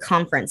have a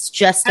conference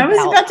just I was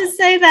about to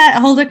say that.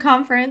 Hold a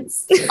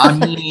conference. I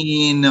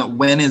mean,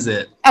 when is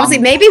it? I was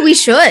like, maybe we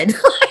should.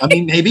 I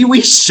mean, maybe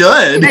we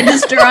should.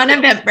 Register on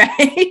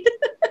Eventbrite.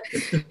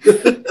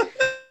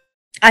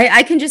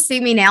 I can just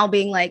see me now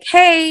being like,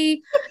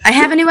 hey, I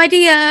have a new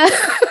idea.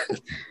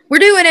 We're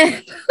doing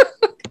it.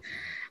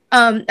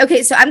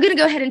 Okay, so I'm going to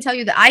go ahead and tell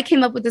you that I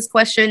came up with this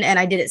question and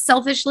I did it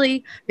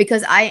selfishly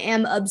because I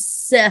am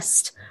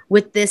obsessed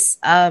with this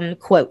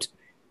quote.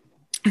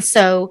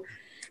 So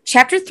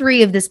chapter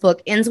 3 of this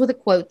book ends with a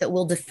quote that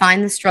will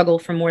define the struggle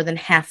for more than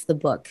half the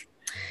book.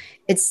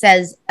 It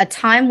says, a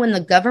time when the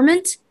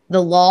government,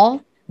 the law,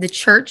 the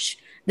church,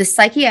 the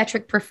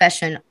psychiatric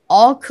profession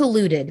all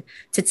colluded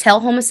to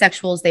tell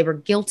homosexuals they were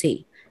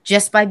guilty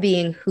just by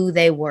being who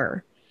they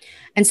were.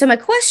 And so my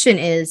question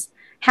is,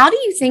 how do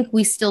you think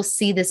we still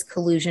see this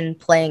collusion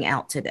playing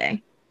out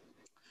today?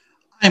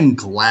 I'm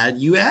glad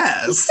you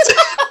asked.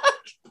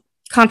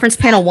 Conference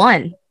panel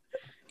 1.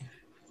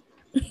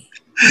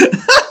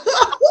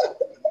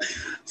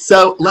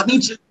 So let me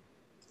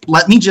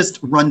just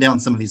run down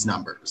some of these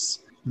numbers.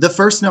 The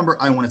first number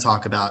I want to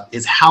talk about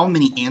is how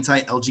many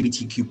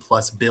anti-LGBTQ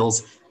plus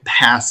bills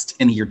passed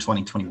in the year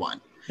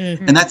 2021.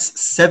 Mm-hmm. And that's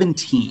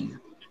 17.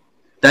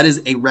 That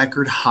is a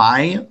record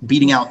high,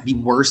 beating out the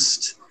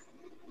worst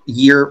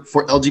year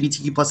for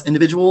LGBTQ plus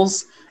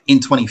individuals in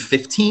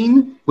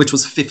 2015, which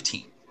was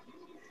 15.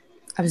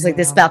 I was like,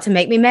 this is about to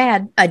make me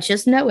mad. I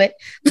just know it.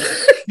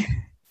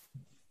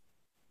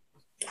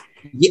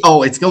 Yeah,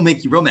 it's going to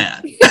make you real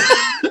mad.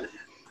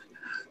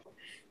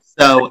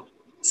 So,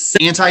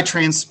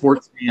 anti-trans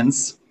sports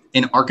bans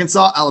in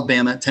Arkansas,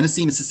 Alabama,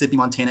 Tennessee, Mississippi,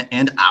 Montana,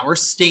 and our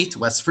state,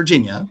 West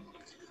Virginia.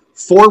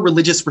 4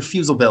 religious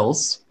refusal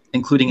bills,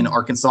 including in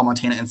Arkansas,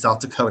 Montana, and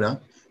South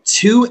Dakota.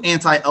 2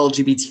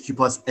 anti-LGBTQ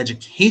plus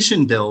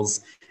education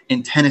bills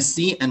in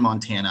Tennessee and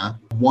Montana.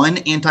 1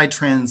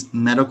 anti-trans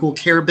medical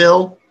care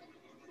bill.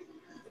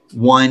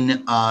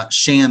 1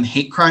 sham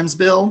hate crimes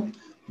bill.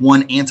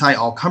 1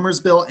 anti-all-comers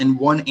bill, and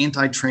 1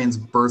 anti-trans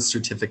birth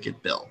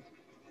certificate bill.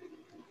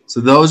 So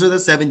those are the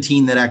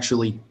 17 that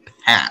actually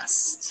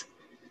passed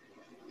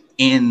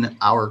in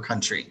our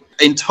country.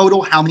 In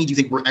total, how many do you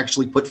think were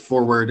actually put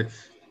forward,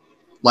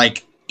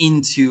 like,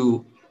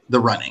 into the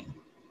running?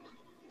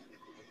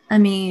 I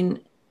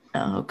mean,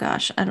 oh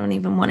gosh, I don't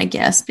even want to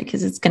guess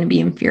because it's going to be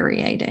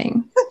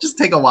infuriating. Just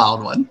take a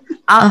wild one.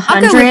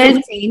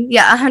 100?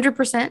 Yeah,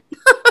 100%.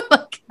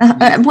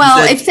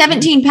 Well, if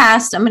 17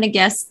 passed, I'm going to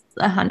guess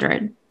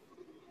 100.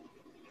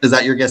 Is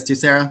that your guess too,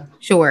 Sarah?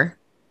 Sure.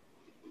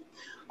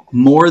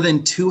 More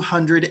than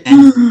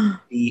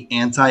 250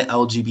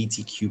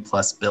 anti-LGBTQ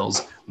plus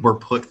bills were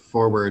put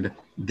forward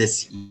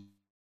this year.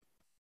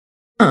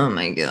 Oh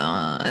my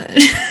God.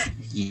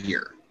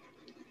 Year.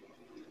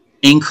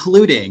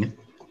 Including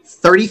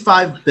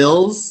 35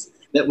 bills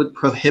that would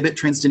prohibit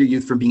transgender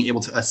youth from being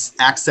able to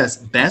access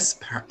best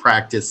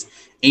practice,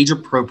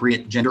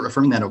 age-appropriate,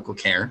 gender-affirming medical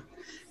care.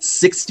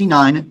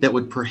 69 that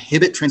would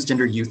prohibit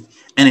transgender youth,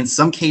 and in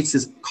some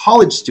cases,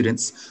 college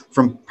students,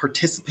 from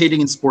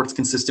participating in sports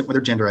consistent with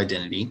their gender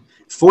identity.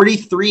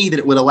 43 that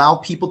it would allow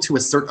people to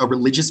assert a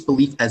religious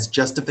belief as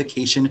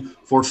justification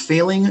for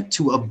failing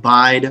to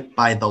abide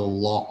by the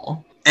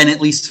law. And at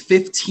least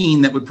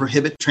 15 that would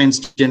prohibit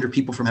transgender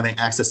people from having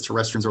access to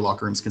restrooms or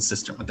locker rooms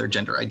consistent with their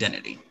gender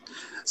identity.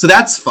 So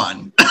that's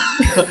fun.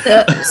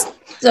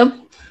 So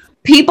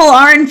people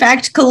are in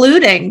fact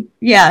colluding.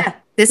 Yeah.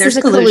 This is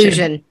a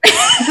collusion.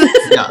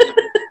 Yeah.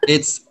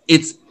 It's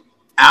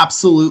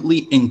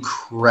absolutely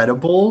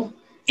incredible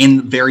in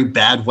a very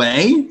bad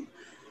way.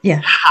 Yeah.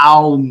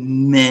 How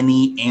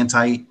many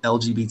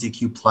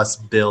anti-LGBTQ plus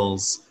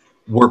bills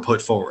were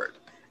put forward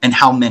and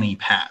how many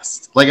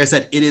passed. Like I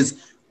said, it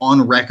is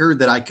on record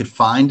that I could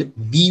find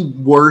the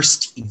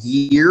worst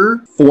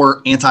year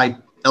for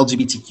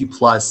anti-LGBTQ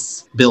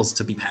plus bills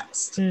to be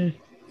passed.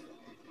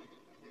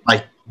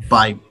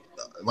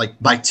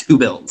 By 2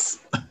 bills.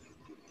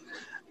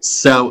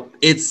 So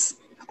it's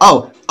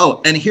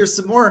and here's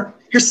some more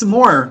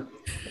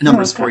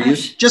numbers for you,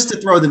 just to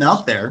throw them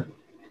out there.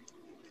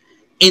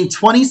 In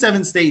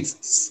 27 states,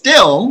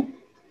 still,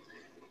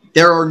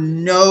 there are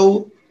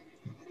no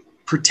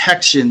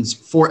protections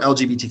for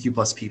LGBTQ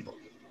plus people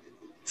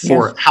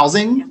for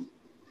housing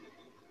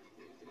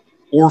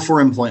or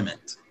for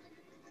employment.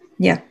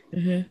 Yeah.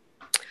 Mm-hmm.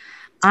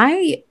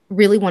 I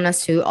really want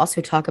us to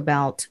also talk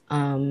about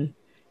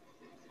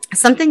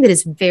something that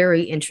is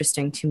very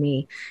interesting to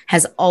me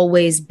has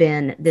always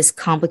been this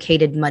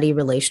complicated, muddy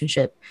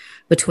relationship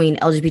between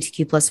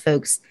LGBTQ plus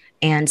folks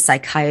and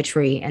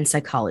psychiatry and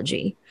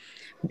psychology,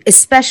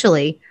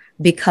 especially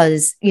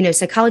because,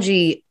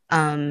 psychology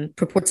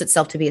purports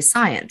itself to be a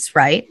science,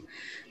 right?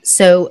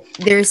 So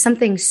there is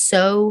something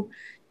so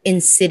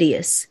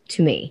insidious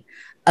to me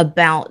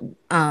about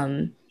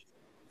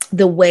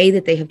the way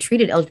that they have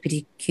treated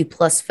LGBTQ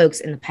plus folks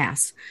in the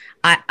past.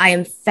 I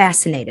am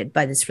fascinated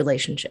by this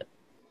relationship.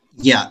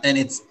 Yeah, and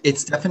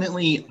it's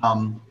definitely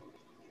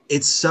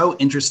it's so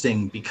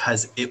interesting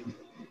because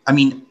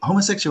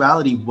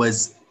homosexuality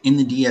was in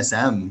the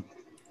DSM.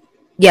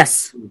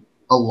 Yes.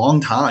 A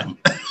long time.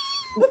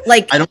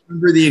 Like, I don't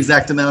remember the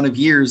exact amount of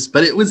years,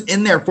 but it was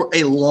in there for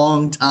a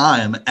long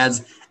time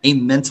as a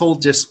mental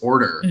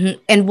disorder. Mm-hmm.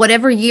 And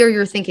whatever year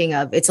you're thinking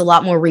of, it's a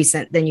lot more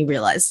recent than you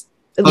realize.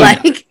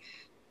 It's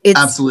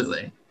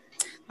absolutely.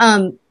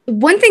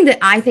 One thing that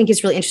I think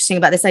is really interesting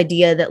about this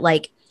idea that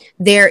like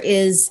there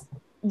is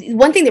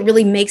one thing that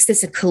really makes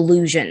this a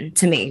collusion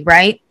to me,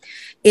 right?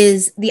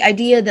 Is the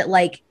idea that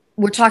like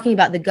we're talking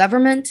about the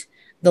government,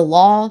 the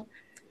law,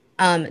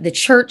 the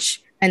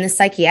church, and the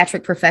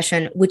psychiatric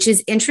profession, which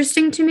is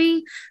interesting to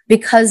me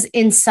because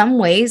in some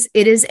ways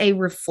it is a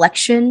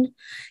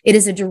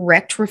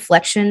direct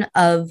reflection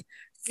of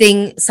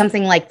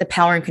something like the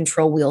power and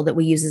control wheel that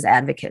we use as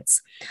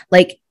advocates.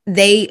 Like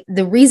the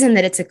reason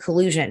that it's a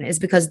collusion is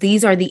because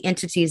these are the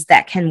entities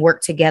that can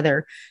work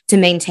together to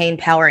maintain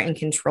power and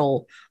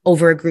control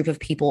over a group of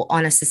people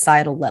on a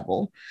societal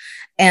level.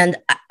 And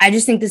I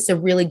just think this is a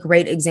really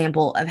great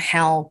example of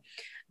how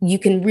you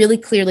can really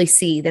clearly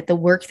see that the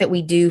work that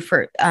we do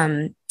for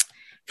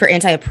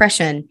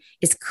anti-oppression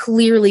is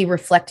clearly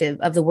reflective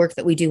of the work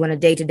that we do on a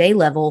day-to-day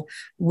level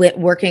with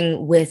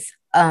working with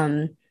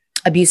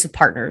abusive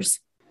partners.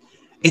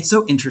 It's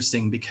so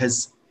interesting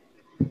because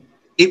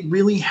it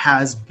really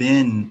has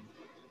been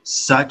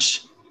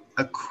such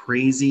a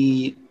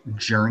crazy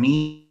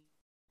journey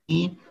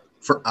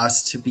for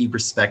us to be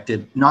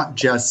respected, not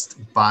just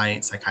by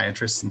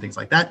psychiatrists and things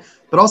like that,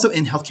 but also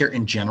in healthcare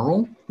in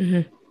general.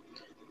 Mm-hmm.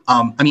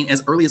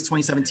 As early as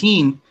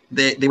 2017,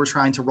 they were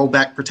trying to roll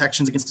back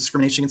protections against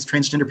discrimination against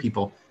transgender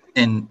people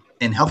in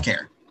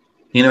healthcare.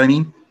 You know what I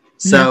mean?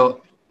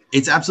 So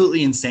It's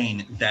absolutely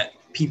insane that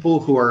people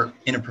who are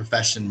in a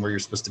profession where you're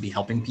supposed to be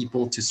helping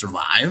people to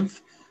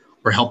survive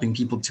or helping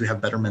people to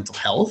have better mental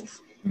health,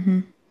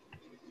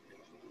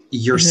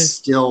 you're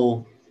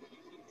still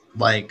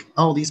like,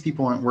 oh, these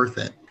people aren't worth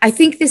it. I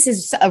think this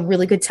is a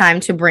really good time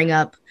to bring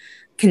up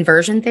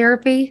conversion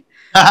therapy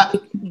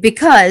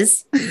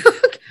because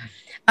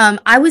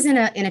I was in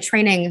a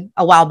training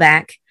a while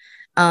back,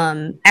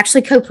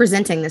 actually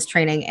co-presenting this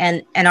training,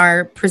 and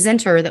our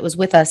presenter that was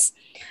with us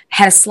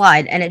had a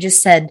slide and it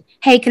just said,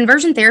 hey,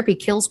 conversion therapy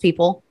kills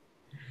people.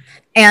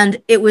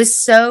 And it was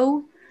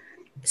so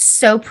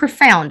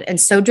profound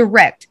and so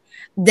direct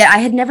that I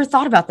had never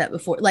thought about that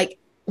before. Like,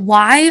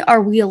 why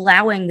are we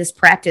allowing this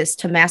practice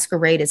to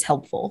masquerade as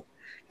helpful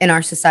in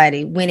our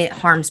society when it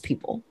harms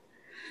people?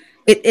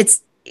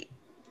 It's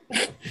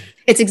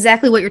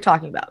exactly what you're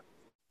talking about.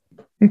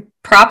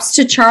 Props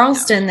to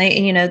Charleston.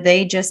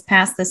 They just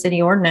passed the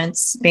city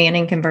ordinance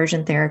banning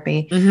conversion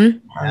therapy.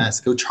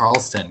 Yes, go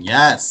Charleston.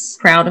 Yes.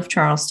 Proud of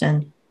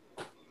Charleston.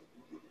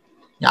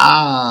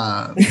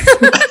 Yeah.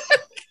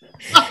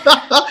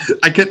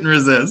 I couldn't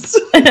resist.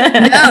 No,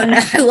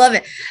 I love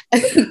it.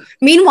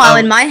 Meanwhile,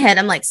 in my head,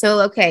 I'm like,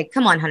 so, okay,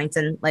 come on,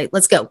 Huntington. Like,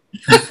 let's go.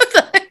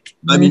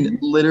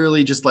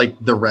 Literally just like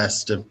the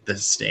rest of the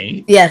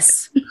state.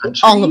 Yes.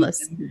 All of us.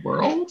 The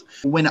world.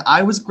 When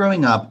I was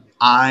growing up,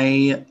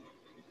 I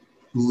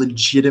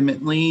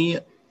legitimately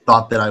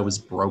thought that I was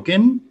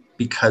broken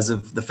because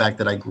of the fact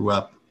that I grew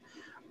up.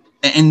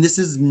 And this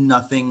is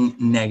nothing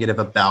negative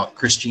about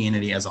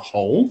Christianity as a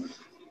whole,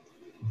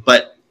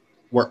 but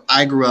where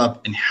I grew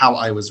up and how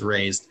I was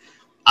raised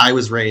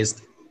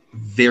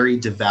very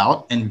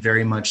devout and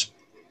very much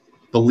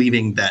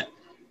believing that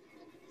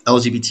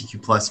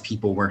LGBTQ plus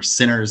people were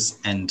sinners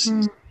and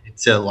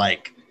to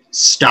like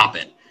stop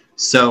it.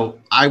 So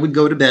I would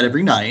go to bed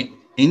every night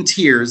in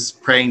tears,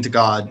 praying to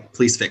God,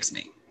 please fix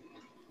me.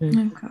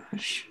 Oh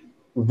gosh.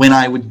 When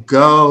I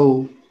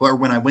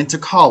went to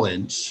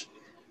college,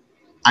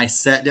 I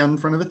sat down in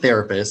front of a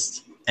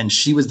therapist and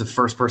she was the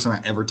first person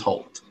I ever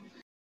told.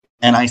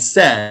 And I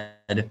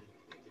said,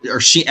 or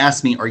she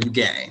asked me, are you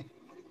gay?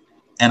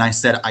 And I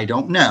said, I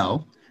don't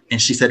know. And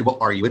she said, well,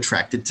 are you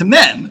attracted to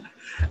men?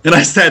 And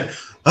I said,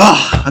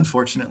 oh,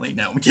 unfortunately,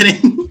 no, I'm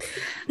kidding.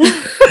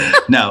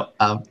 No,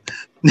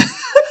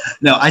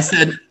 no, I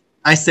said,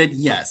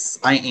 yes,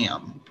 I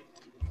am.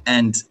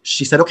 And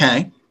she said,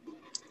 okay.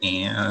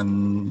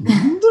 And,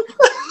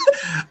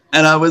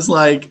 and I was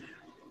like,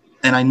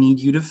 and I need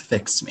you to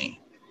fix me.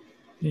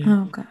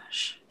 Oh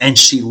gosh. And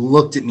she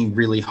looked at me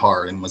really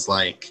hard and was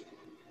like,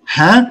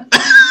 huh?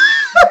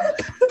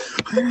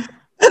 And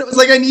it was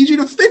like, I need you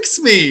to fix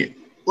me.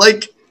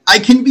 Like, I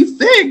can be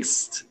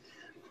fixed.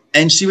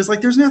 And she was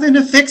like, there's nothing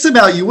to fix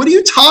about you. What are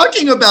you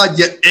talking about,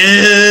 you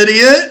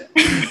idiot?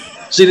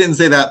 She didn't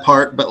say that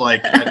part, but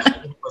like,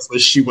 I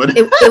wish she would.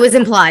 It was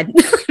implied.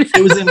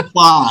 It was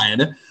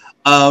implied.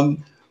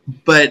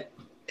 But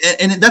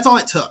that's all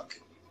it took.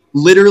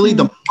 Literally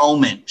the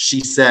moment she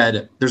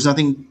said, there's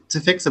nothing to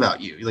fix about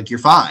you. Like, you're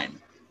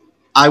fine.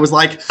 I was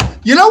like,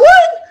 you know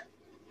what?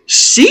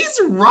 She's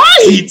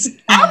right.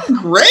 I'm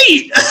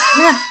great.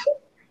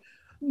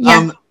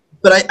 Yeah.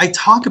 But I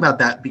talk about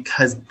that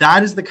because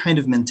that is the kind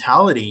of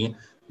mentality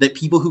that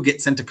people who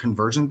get sent to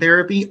conversion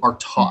therapy are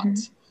taught.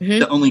 Mm-hmm.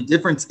 The only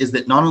difference is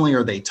that not only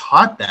are they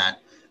taught that,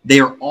 they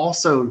are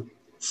also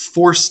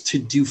forced to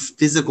do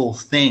physical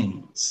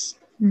things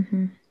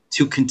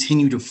to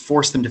continue to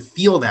force them to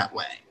feel that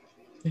way.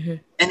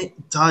 And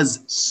it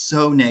does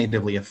so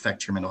negatively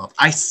affect your mental health.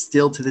 I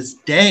still, to this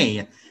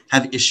day,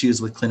 have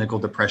issues with clinical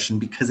depression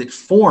because it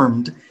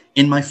formed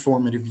in my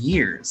formative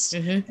years.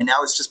 And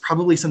now it's just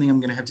probably something I'm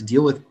going to have to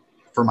deal with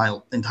for my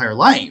entire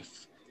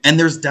life. And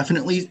there's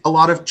definitely a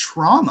lot of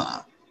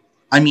trauma.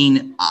 I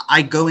mean,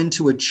 I go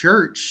into a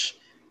church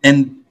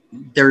and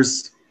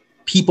there's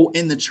people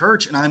in the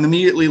church and I'm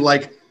immediately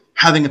like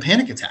having a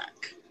panic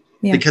attack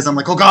because I'm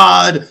like, oh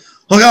God.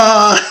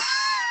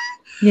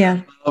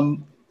 Yeah.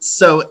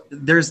 So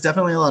there's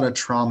definitely a lot of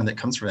trauma that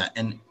comes from that.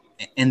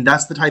 And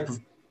that's the type of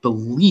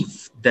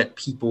belief that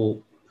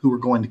people who are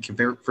going to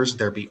conversion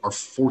therapy are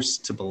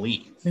forced to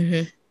believe.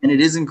 And it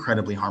is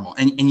incredibly harmful.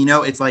 And you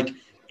know, it's like,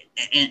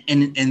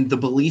 and the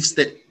beliefs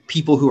that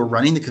people who are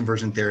running the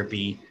conversion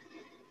therapy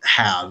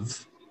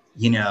have,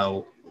 you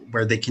know,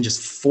 where they can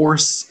just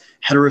force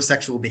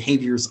heterosexual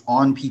behaviors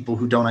on people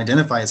who don't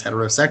identify as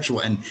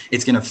heterosexual and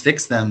it's going to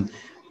fix them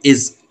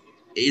is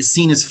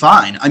seen as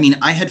fine. I mean,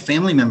 I had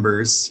family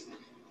members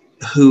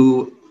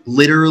who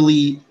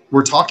literally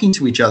were talking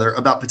to each other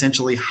about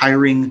potentially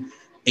hiring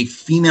a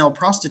female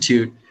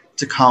prostitute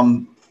to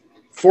come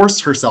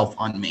force herself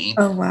on me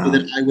so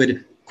that I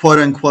would, quote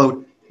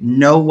unquote,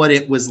 know what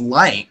it was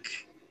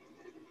like.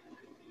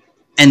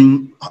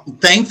 And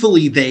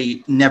thankfully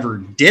they never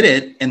did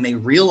it. And they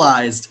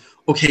realized,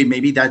 okay,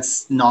 maybe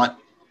that's not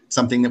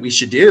something that we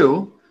should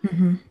do.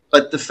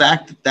 But the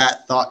fact that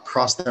that thought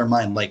crossed their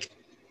mind, like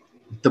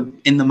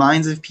in the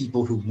minds of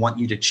people who want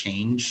you to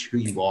change who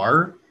you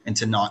are and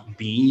to not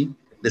be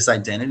this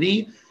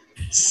identity,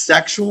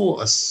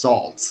 sexual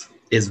assault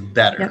is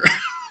better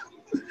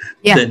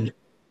than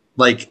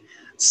like,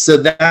 so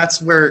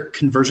that's where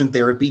conversion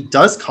therapy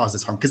does cause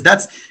this harm.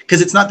 Because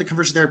it's not the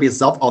conversion therapy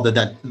itself, although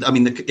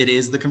it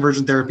is the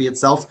conversion therapy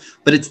itself,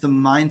 but it's the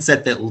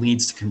mindset that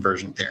leads to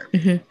conversion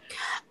therapy.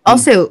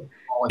 Also,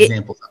 all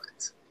examples of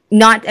it.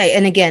 Not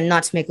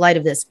to make light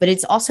of this, but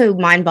it's also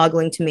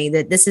mind-boggling to me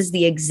that this is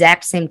the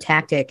exact same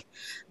tactic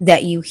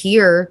that you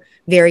hear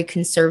very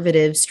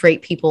conservative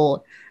straight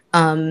people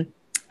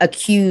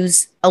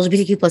accuse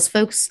LGBTQ plus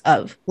folks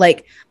of,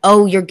 like,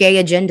 oh, your gay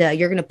agenda,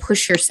 you're going to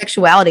push your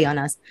sexuality on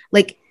us.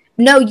 Like,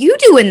 no, you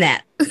doing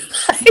that.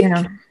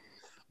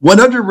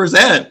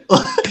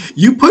 100%.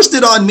 You pushed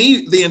it on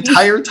me the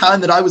entire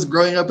time that I was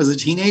growing up as a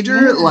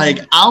teenager. Like,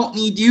 I don't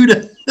need you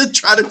to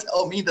try to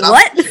tell me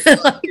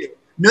that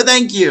No,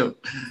 thank you.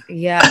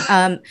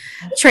 Yeah.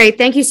 Trey,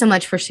 thank you so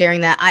much for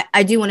sharing that.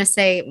 I do want to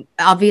say,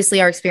 obviously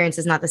our experience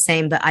is not the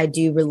same, but I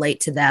do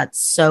relate to that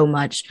so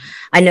much.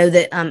 I know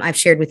that I've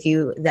shared with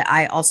you that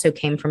I also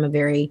came from a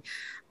very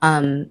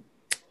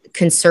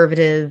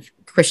conservative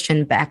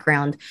Christian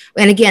background.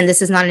 And again,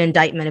 this is not an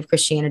indictment of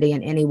Christianity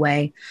in any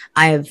way.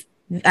 I'm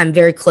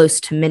very close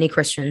to many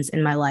Christians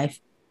in my life.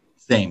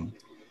 Same.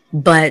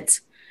 But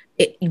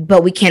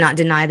we cannot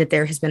deny that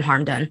there has been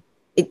harm done.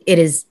 It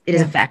is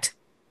a fact.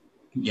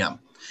 Yeah.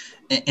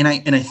 And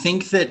I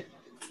think that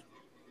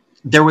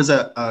there was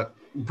a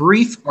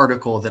brief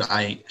article that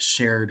I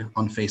shared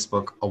on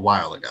Facebook a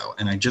while ago.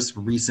 And I just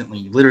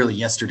recently, literally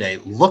yesterday,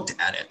 looked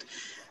at it.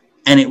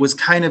 And it was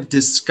kind of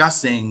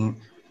discussing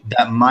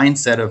that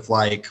mindset of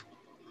like,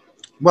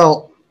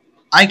 well,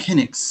 I can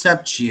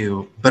accept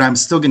you, but I'm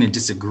still going to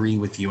disagree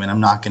with you. And I'm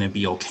not going to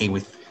be okay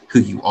with who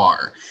you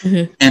are.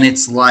 And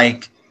it's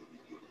like,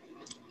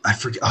 I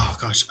forget. Oh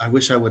gosh, I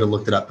wish I would have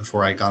looked it up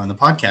before I got on the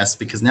podcast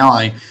because now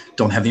I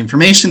don't have the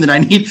information that I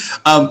need.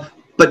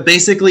 But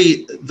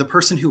basically, the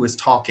person who was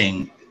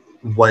talking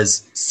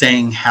was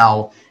saying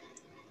how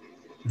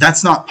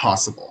that's not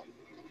possible.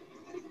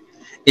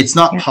 It's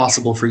not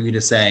possible for you to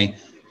say,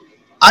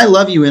 I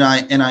love you and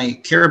I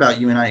care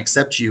about you and I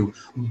accept you,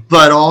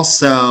 but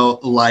also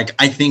like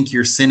I think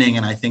you're sinning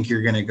and I think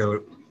you're going to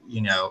go,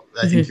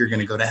 I think you're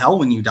going to go to hell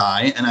when you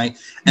die,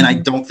 and I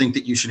don't think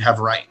that you should have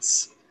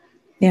rights.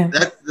 Yeah,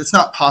 that's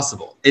not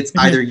possible. It's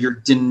either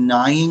you're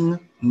denying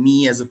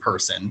me as a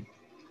person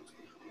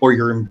or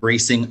you're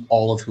embracing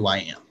all of who I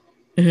am.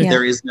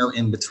 There is no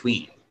in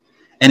between.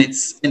 And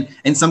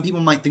and some people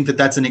might think that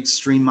that's an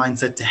extreme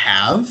mindset to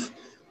have,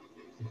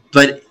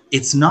 but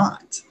it's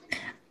not.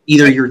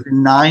 Either you're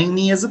denying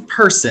me as a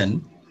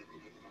person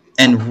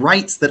and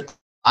rights that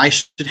I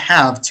should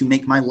have to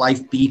make my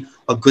life be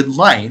a good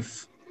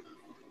life,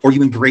 or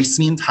you embrace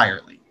me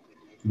entirely,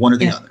 one or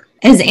the other.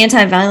 As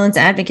anti-violence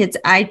advocates,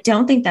 I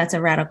don't think that's a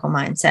radical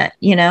mindset,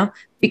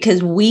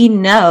 because we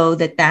know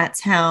that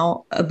that's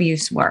how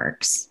abuse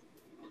works,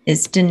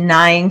 is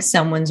denying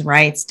someone's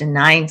rights,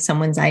 denying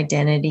someone's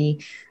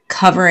identity,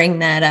 covering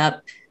that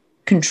up,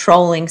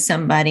 controlling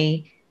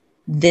somebody.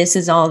 This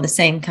is all the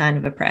same kind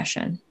of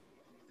oppression.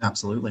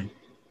 Absolutely.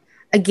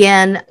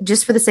 Again,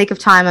 just for the sake of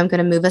time, I'm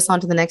going to move us on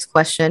to the next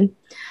question.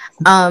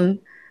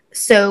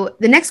 So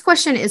the next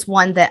question is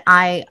one that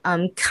I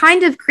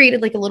kind of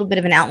created like a little bit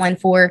of an outline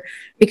for,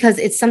 because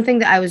it's something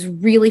that I was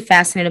really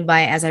fascinated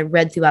by as I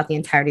read throughout the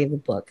entirety of the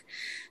book.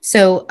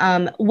 So,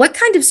 what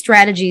kind of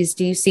strategies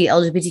do you see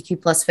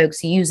LGBTQ plus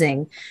folks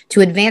using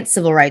to advance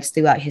civil rights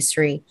throughout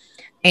history?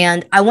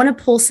 And I want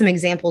to pull some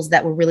examples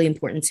that were really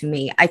important to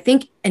me. I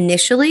think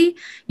initially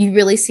you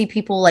really see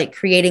people like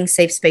creating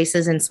safe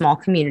spaces in small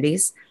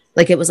communities,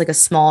 like it was like a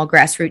small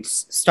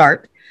grassroots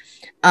start.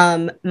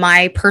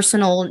 My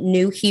personal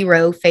new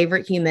hero,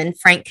 favorite human,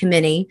 Frank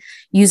Kameny,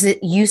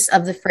 use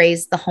of the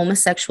phrase the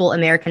homosexual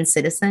American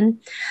citizen.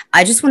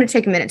 I just want to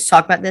take a minute to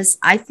talk about this.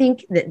 I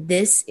think that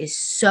this is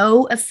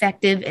so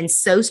effective and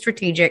so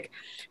strategic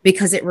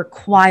because it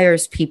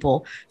requires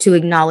people to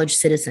acknowledge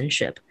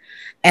citizenship.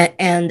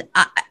 And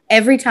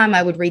every time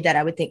I would read that,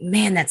 I would think,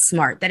 man, that's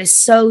smart. That is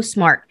so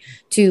smart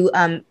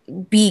to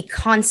be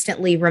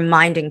constantly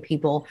reminding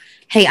people,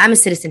 hey, I'm a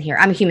citizen here.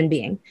 I'm a human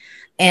being.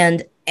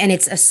 And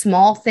it's a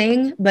small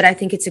thing, but I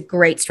think it's a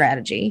great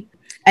strategy.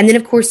 And then,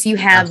 of course, you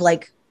have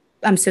like,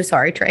 I'm so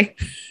sorry, Trey.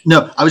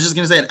 No, I was just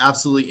going to say it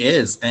absolutely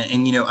is.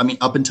 And, you know, I mean,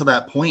 up until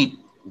that point,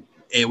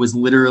 it was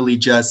literally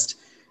just,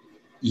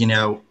 you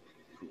know,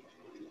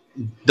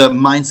 the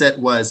mindset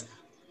was,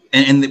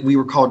 and we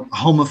were called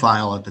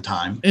homophile at the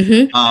time.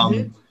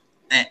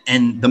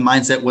 And the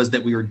mindset was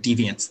that we were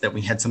deviants, that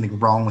we had something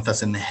wrong with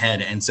us in the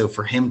head. And so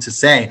for him to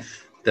say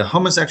the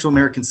homosexual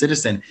American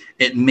citizen,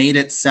 it made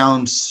it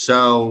sound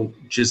so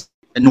just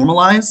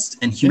normalized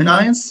and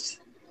humanized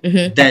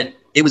that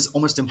it was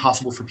almost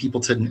impossible for people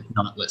to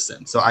not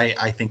listen. So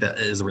I think that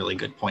is a really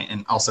good point.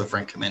 And also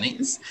Frank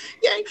Kameny,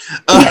 yay.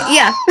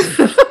 Yeah.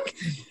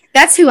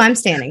 That's who I'm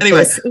standing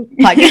anyway. for this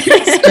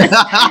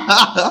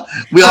podcast.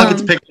 We all get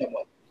to pick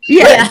one.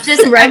 Yeah,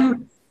 just right.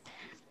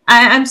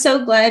 I'm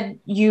so glad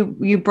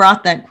you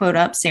brought that quote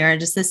up, Sarah.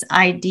 Just this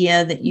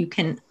idea that you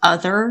can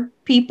other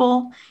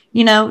people,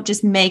 you know,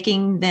 just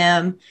pushing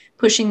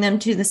them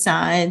to the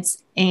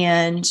sides.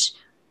 And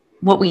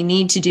what we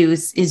need to do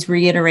is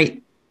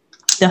reiterate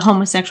the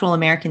homosexual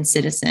American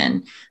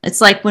citizen.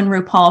 It's like when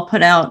RuPaul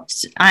put out,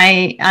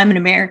 I'm an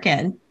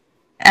American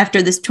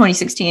after this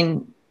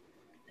 2016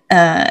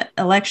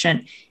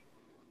 election.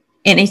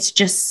 And it's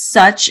just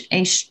such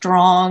a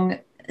strong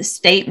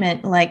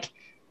statement, like,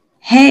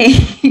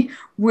 hey,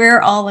 we're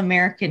all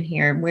American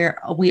here.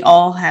 We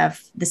all have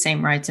the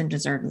same rights and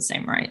deserve the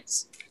same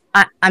rights.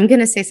 I'm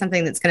going to say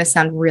something that's going to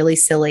sound really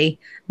silly,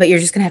 but you're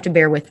just going to have to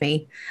bear with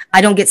me.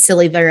 I don't get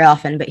silly very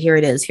often, but here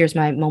it is. Here's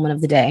my moment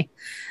of the day.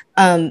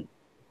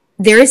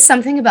 There is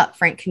something about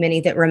Frank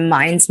Kameny that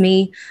reminds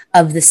me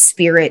of the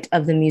spirit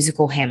of the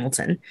musical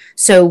Hamilton.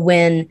 So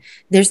when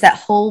there's that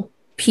whole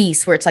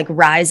piece where it's like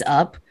rise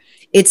up,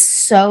 it's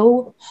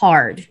so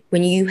hard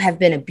when you have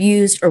been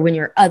abused or when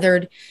you're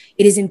othered.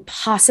 It is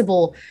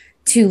impossible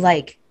to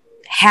like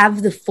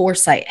have the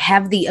foresight,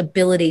 have the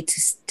ability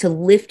to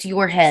lift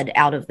your head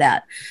out of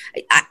that.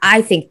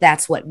 I think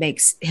that's what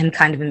makes him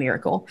kind of a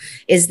miracle,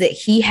 is that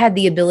he had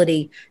the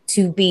ability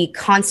to be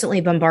constantly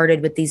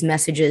bombarded with these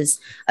messages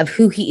of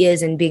who he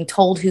is and being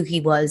told who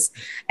he was.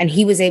 And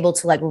he was able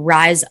to like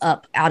rise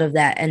up out of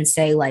that and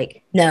say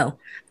like, no,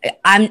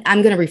 I'm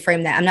going to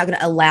reframe that. I'm not going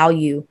to allow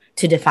you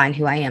to define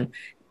who I am.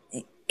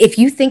 If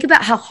you think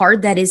about how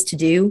hard that is to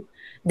do,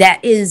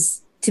 that is,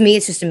 to me,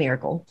 it's just a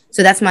miracle.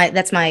 So that's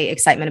my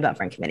excitement about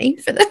Frank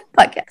Kameny for the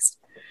podcast.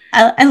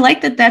 I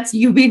like that. That's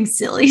you being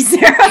silly,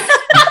 Sarah.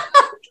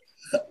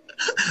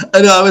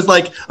 I know. I was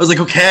like,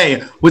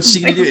 okay, what's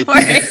she gonna do?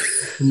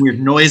 Some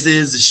weird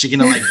noises? Is she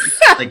gonna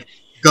like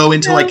go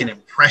into like an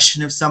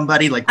impression of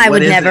somebody? Like I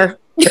would never.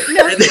 No,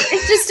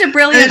 it's just a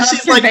brilliant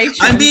observation. Like,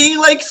 I'm being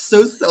like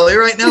so silly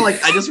right now.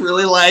 Like I just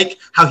really like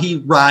how he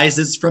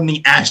rises from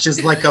the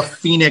ashes like a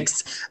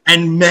phoenix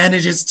and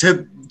manages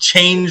to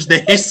change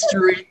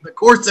the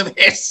course of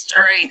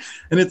history.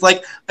 And it's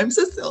like, I'm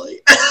so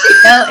silly.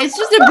 No, it's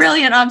just a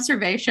brilliant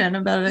observation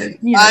about a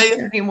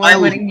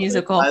award-winning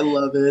musical. I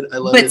love it.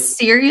 But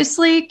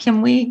seriously,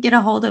 can we get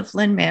a hold of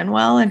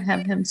Lin-Manuel and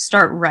have him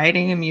start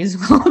writing a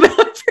musical about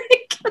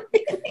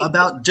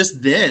about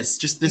just this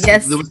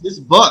yes. this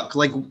book,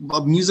 like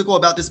a musical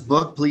about this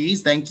book,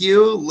 please? Thank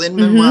you,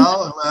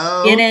 Lin-Manuel.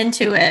 Hello. Get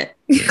into it.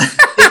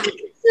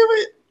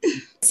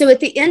 So at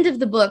the end of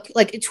the book,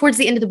 like towards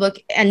the end of the book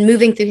and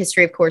moving through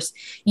history, of course,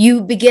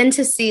 you begin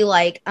to see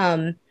like,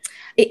 and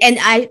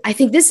I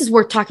think this is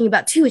worth talking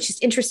about too. It's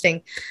just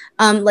interesting.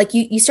 Like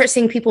you start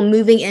seeing people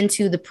moving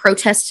into the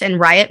protest and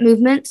riot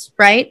movement,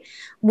 right?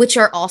 Which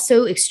are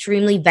also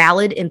extremely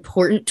valid,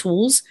 important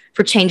tools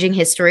for changing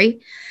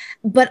history,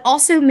 but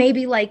also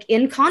maybe like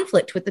in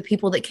conflict with the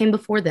people that came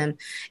before them.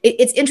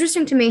 It's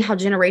interesting to me how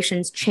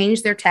generations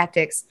change their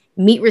tactics,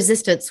 meet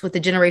resistance with the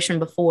generation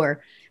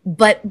before,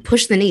 but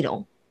push the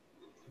needle.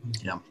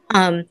 Yeah.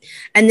 And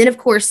then, of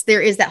course,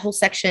 there is that whole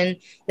section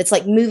that's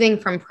like moving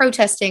from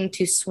protesting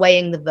to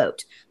swaying the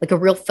vote, like a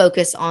real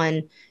focus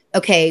on,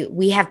 okay,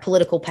 we have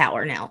political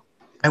power now.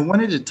 I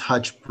wanted to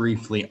touch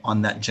briefly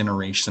on that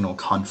generational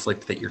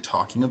conflict that you're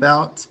talking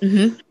about.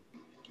 Mm-hmm.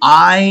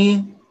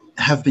 I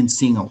have been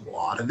seeing a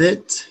lot of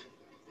it,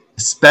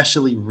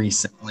 especially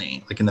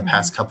recently, like in the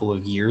past couple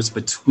of years,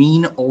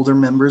 between older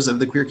members of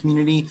the queer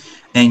community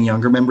and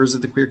younger members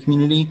of the queer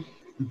community,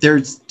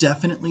 there's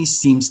definitely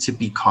seems to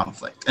be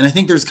conflict. And I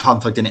think there's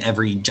conflict in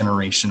every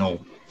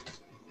generational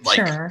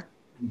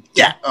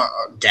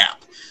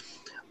gap.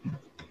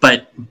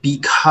 But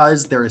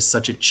because there is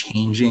such a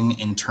changing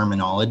in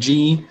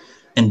terminology,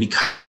 and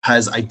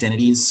because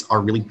identities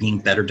are really being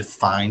better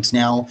defined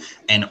now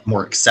and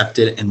more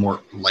accepted, and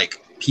more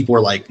like people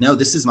are like, no,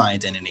 this is my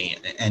identity,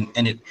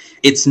 and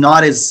it's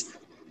not as,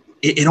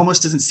 it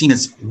almost doesn't seem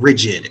as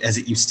rigid as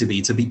it used to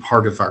be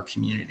part of our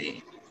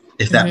community,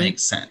 if that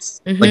makes sense.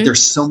 Like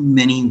there's so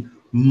many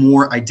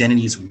more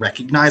identities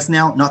recognized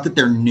now, not that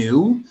they're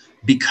new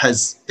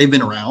because they've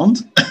been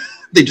around.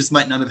 They just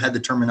might not have had the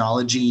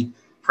terminology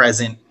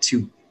present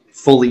to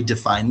fully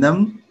define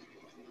them.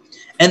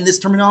 And this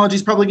terminology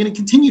is probably going to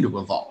continue to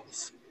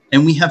evolve,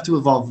 and we have to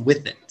evolve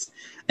with it.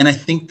 And I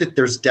think that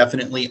there's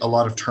definitely a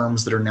lot of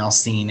terms that are now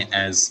seen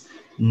as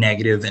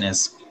negative and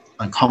as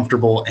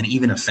uncomfortable and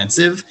even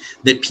offensive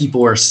that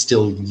people are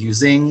still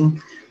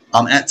using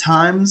at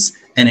times,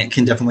 and it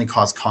can definitely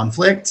cause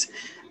conflict.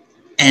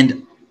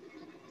 And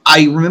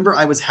I remember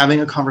I was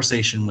having a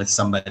conversation with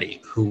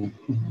somebody who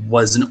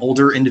was an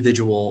older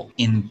individual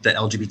in the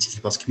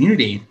LGBTQ plus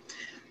community,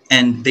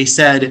 and they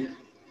said,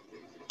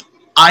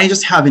 I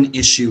just have an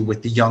issue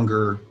with the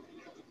younger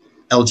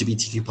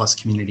LGBTQ plus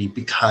community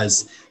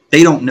because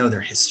they don't know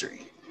their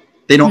history.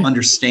 They don't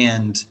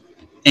understand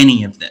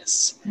any of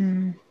this.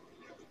 And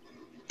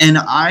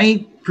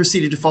I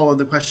proceeded to follow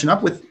the question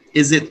up with,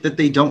 is it that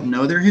they don't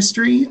know their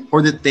history,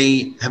 or that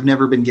they have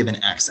never been given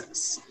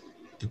access,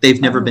 that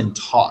they've never been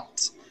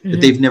taught,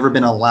 that they've never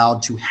been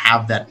allowed to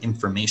have that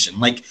information?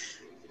 Like,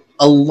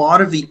 a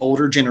lot of the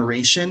older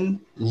generation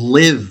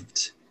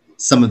lived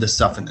some of the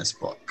stuff in this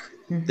book.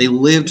 They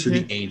lived through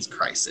the AIDS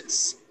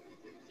crisis.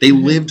 They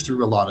lived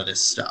through a lot of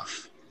this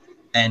stuff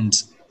and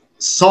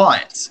saw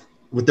it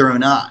with their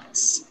own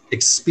eyes,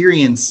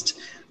 experienced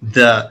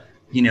the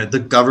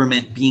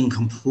government being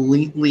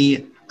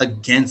completely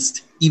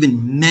against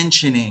even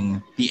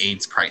mentioning the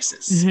AIDS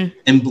crisis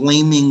and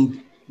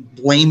blaming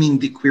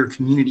the queer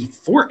community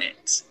for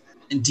it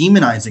and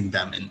demonizing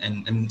them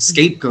and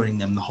scapegoating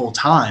them the whole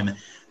time.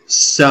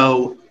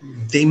 So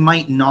they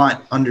might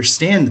not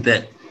understand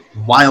that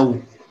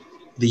while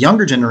the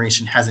younger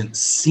generation hasn't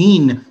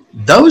seen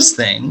those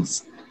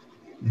things,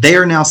 they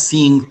are now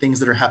seeing things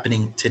that are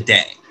happening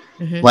today.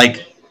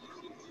 Like,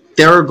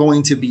 there are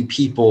going to be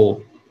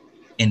people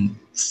in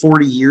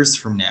 40 years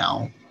from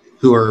now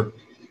who are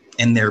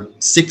in their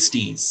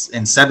 60s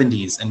and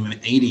 70s and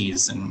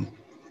 80s and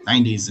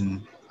 90s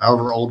and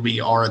however old we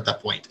are at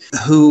that point,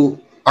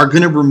 who are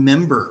going to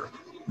remember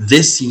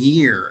this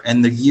year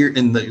and the year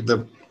in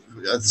the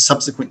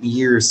subsequent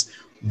years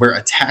where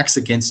attacks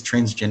against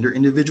transgender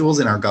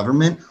individuals in our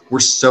government were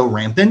so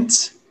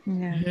rampant.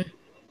 And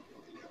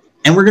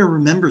we're going to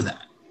remember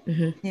that.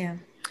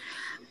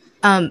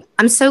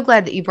 I'm so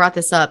glad that you brought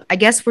this up. I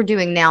guess we're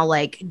doing now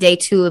like day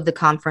 2 of the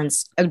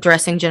conference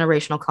addressing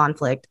generational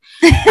conflict.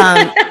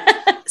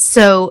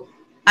 So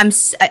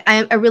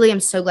I really am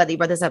so glad that you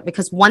brought this up,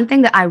 because one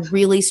thing that I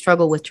really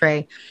struggle with,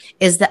 Trey,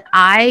 is that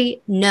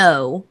I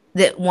know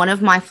that one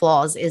of my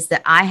flaws is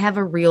that I have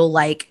a real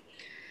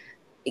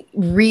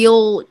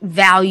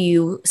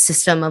value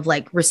system of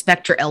like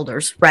respect your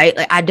elders, right?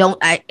 Like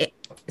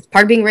it's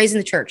part of being raised in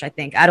the church, I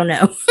think. I don't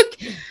know.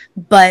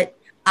 But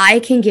I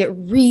can get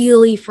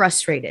really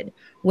frustrated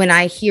when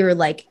I hear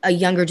like a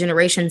younger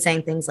generation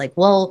saying things like,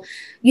 well,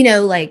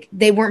 like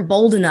they weren't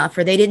bold enough,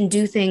 or they didn't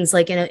do things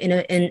like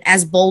in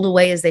as bold a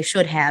way as they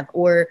should have.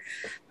 Or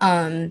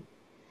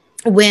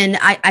when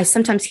I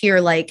sometimes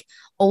hear like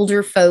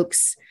older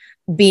folks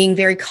being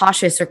very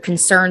cautious or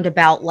concerned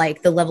about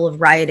like the level of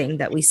rioting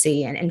that we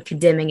see and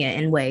condemning it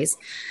in ways.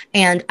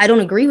 And I don't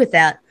agree with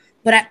that.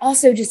 But I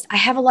also I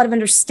have a lot of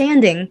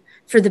understanding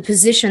for the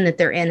position that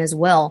they're in as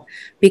well,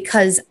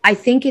 because I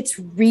think it's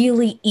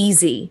really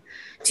easy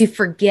to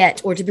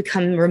forget or to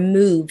become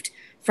removed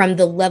from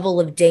the level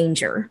of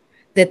danger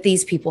that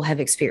these people have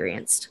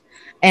experienced.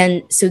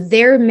 And so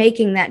they're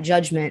making that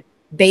judgment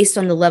based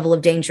on the level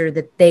of danger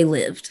that they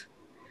lived.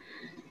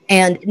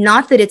 And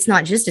not that it's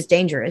not just as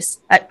dangerous.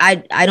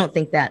 I don't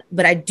think that,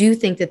 but I do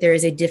think that there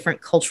is a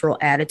different cultural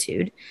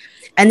attitude.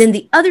 And then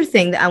the other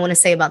thing that I want to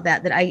say about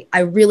that I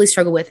really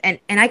struggle with, and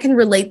I can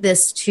relate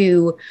this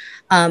to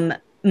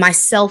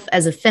myself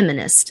as a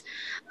feminist.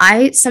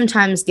 I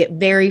sometimes get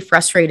very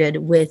frustrated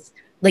with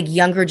like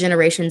younger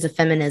generations of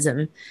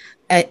feminism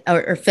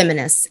or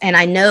feminists. And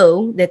I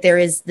know that there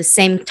is the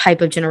same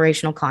type of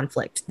generational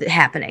conflict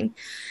happening.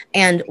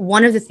 And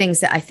one of the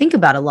things that I think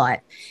about a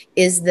lot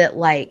is that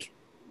like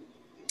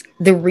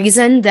the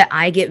reason that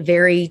I get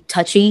very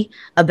touchy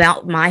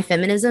about my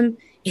feminism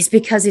is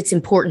because it's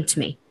important to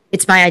me.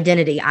 It's my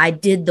identity. I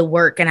did the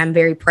work and I'm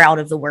very proud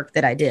of the work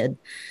that I did.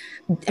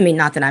 I mean,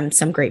 not that I'm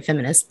some great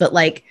feminist, but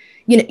like,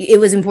 it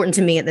was important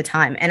to me at the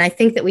time. And I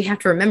think that we have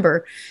to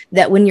remember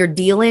that when you're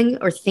dealing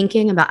or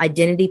thinking about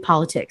identity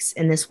politics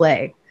in this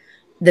way,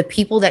 the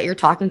people that you're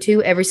talking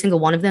to, every single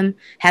one of them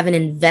have an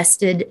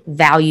invested,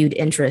 valued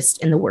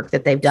interest in the work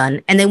that they've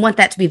done. And they want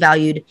that to be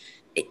valued.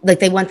 Like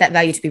they want that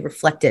value to be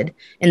reflected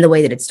in the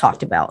way that it's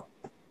talked about.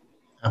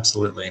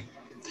 Absolutely.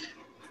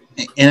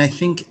 And I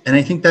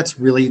think that's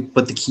really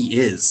what the key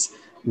is.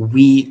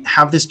 We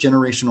have this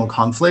generational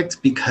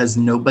conflict because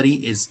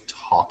nobody is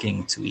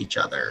talking to each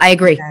other. I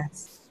agree.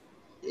 Yes.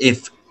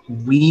 If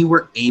we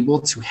were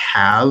able to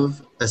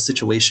have a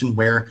situation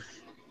where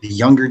the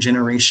younger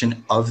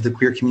generation of the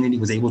queer community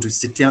was able to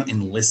sit down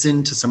and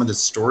listen to some of the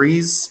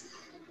stories,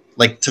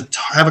 like to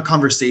have a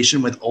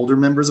conversation with older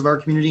members of our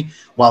community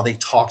while they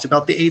talked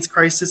about the AIDS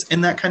crisis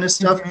and that kind of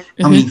stuff,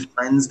 how many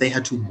friends they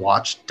had to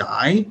watch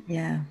die,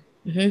 Yeah.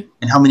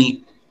 and how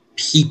many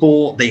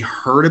people they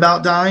heard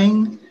about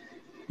dying,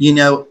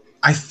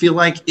 I feel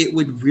like it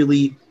would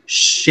really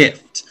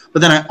shift.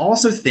 But then I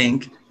also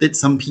think that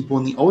some people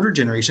in the older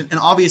generation, and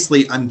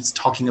obviously I'm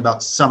talking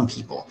about some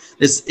people,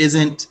 this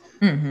isn't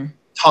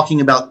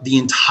talking about the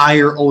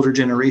entire older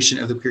generation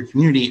of the queer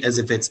community as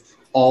if it's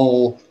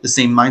all the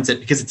same mindset,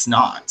 because it's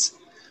not.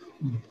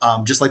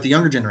 Just like the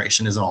younger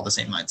generation isn't all the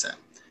same mindset.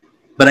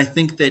 But I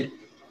think that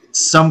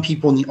some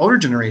people in the older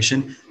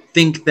generation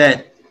think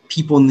that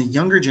people in the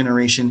younger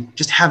generation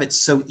just have it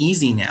so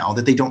easy now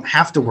that they don't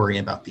have to worry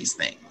about these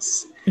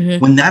things,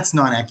 when that's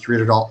not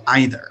accurate at all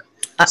either.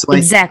 So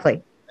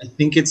Exactly. I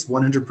think it's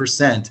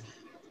 100%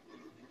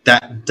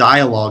 that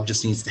dialogue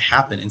just needs to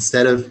happen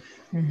instead of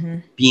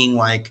being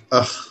like,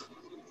 ugh,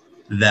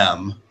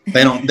 them.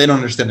 They don't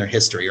understand their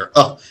history, or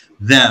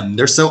them.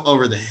 They're so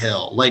over the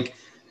hill. Like,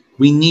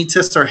 we need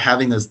to start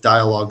having those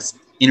dialogues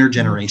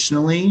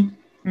intergenerationally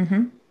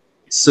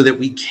so that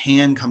we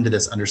can come to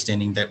this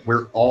understanding that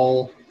we're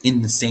all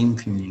in the same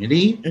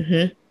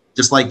community.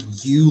 Just like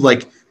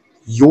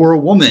you're a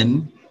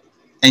woman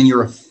and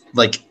you're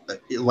like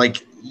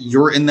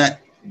you're in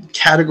that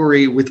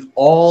category with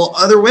all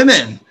other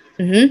women.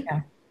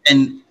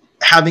 And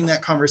having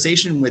that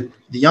conversation with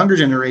the younger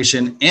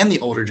generation and the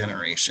older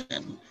generation,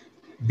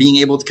 being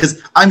able to,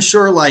 because I'm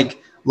sure like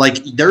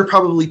there are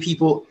probably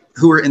people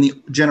who are in the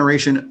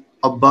generation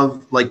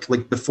above, like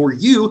before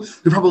you,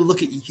 who probably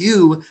look at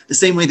you the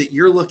same way that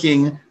you're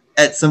looking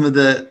at some of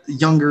the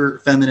younger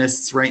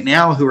feminists right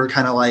now who are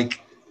kind of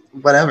like,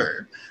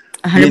 whatever.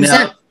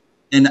 100%.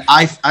 And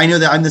I know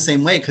that I'm the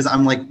same way, because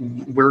I'm like,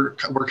 we're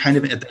kind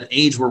of at that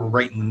age where we're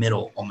right in the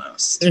middle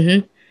almost.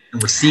 And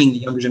we're seeing the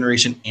younger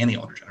generation and the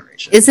older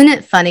generation. Isn't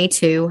it funny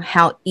too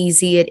how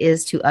easy it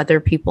is to other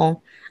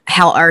people,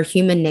 how our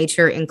human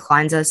nature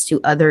inclines us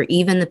to other,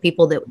 even the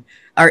people that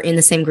are in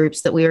the same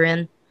groups that we are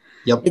in?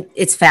 Yep.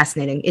 It's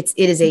fascinating. It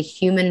is a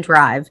human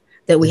drive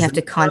that we have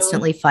to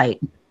constantly fight.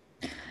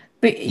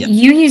 But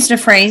you used a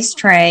phrase,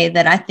 Trey,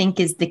 that I think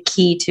is the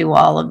key to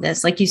all of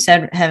this. Like you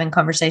said, having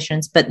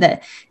conversations, but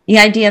the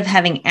idea of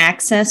having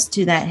access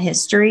to that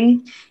history.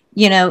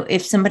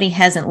 If somebody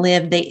hasn't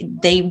lived,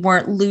 they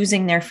weren't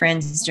losing their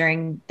friends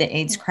during the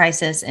AIDS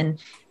crisis. And,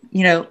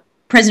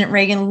 President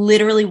Reagan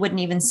literally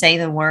wouldn't even say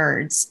the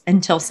words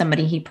until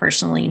somebody he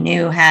personally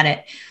knew had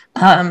it.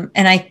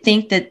 And I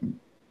think that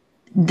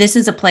this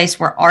is a place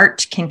where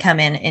art can come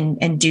in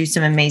and do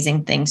some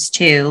amazing things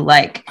too.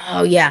 Like,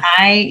 oh yeah,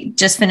 I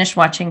just finished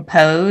watching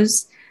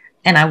Pose,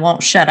 and I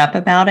won't shut up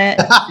about it.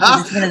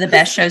 It's one of the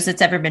best shows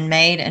that's ever been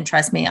made. And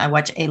trust me, I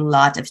watch a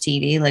lot of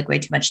TV, like way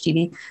too much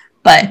TV,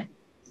 but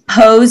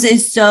Pose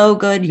is so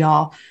good,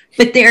 y'all.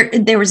 But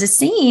there was a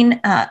scene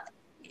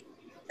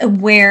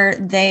where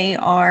they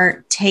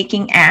are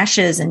taking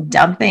ashes and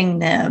dumping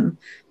them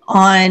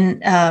on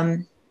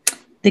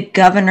the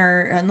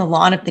governor, on the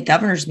lawn of the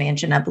governor's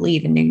mansion, I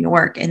believe, in New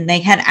York. And they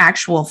had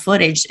actual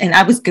footage. And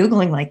I was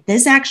Googling, like,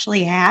 this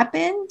actually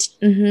happened?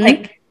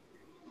 Like,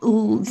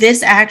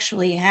 this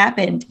actually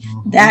happened.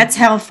 That's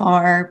how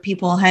far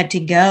people had to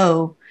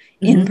go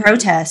in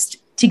protest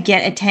to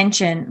get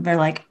attention. They're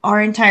like, our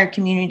entire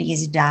community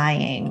is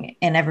dying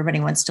and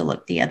everybody wants to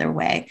look the other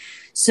way.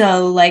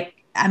 So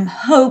like, I'm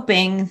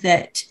hoping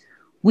that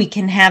we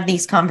can have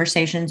these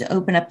conversations,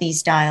 open up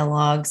these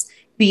dialogues,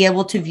 be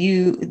able to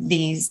view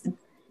these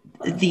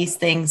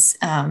things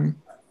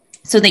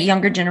so that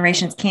younger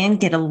generations can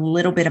get a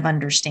little bit of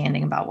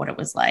understanding about what it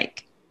was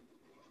like.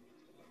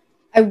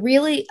 I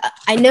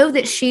know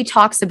that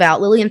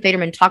Lillian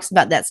Faderman talks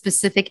about that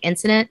specific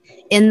incident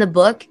in the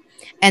book.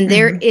 And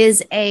there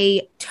is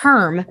a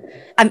term,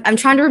 I'm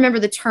trying to remember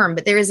the term,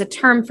 but there is a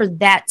term for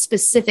that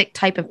specific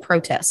type of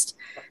protest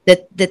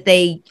that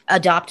they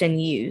adopt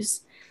and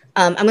use.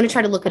 I'm going to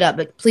try to look it up,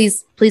 but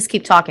please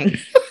keep talking.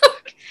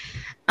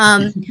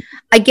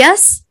 I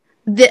guess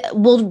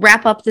we'll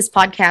wrap up this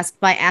podcast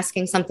by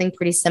asking something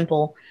pretty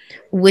simple,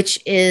 which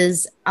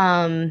is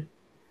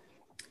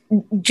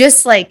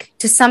just like,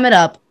 to sum it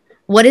up,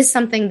 what is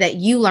something that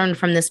you learned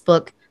from this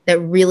book that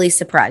really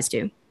surprised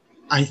you?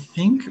 I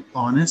think,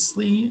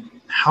 honestly,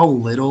 how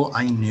little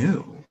I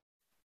knew.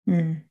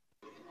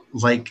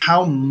 Like,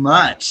 how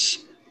much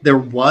there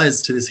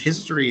was to this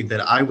history that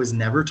I was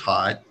never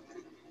taught,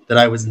 that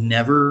I was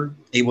never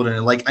able to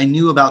know. Like, I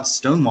knew about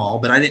Stonewall,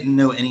 but I didn't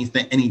know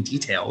any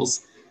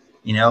details.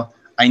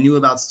 I knew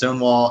about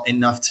Stonewall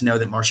enough to know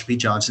that Marsha P.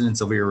 Johnson and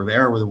Sylvia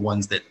Rivera were the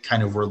ones that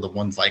kind of were the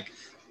ones like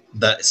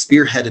that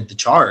spearheaded the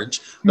charge.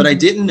 But I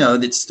didn't know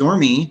that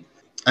Stormy,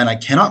 and I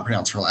cannot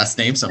pronounce her last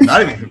name, so I'm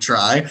not even going to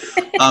try,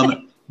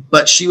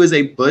 but she was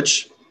a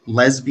butch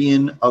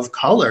lesbian of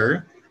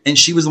color, and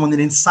she was the one that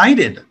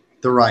incited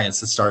the riots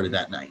that started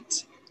that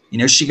night. You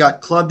know, she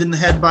got clubbed in the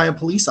head by a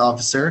police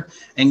officer,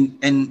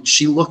 and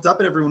she looked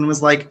up at everyone and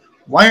was like,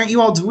 why aren't you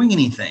all doing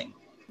anything?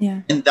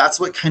 Yeah. And that's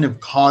what kind of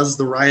caused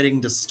the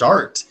rioting to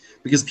start,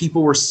 because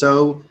people were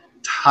so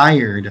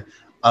tired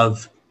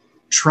of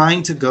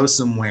trying to go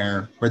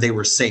somewhere where they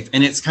were safe.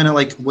 And it's kind of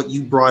like what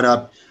you brought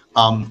up,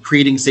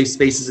 creating safe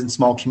spaces in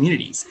small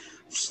communities.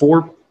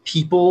 For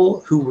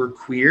people who were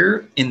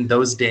queer in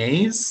those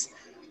days,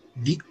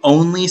 the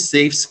only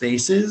safe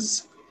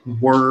spaces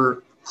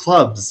were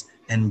clubs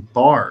and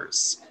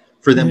bars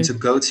for them to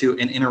go to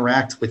and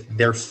interact with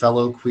their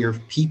fellow queer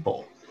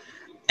people.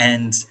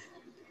 And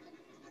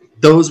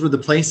those were the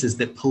places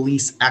that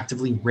police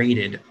actively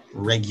raided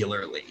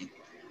regularly.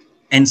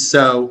 And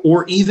so,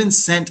 or even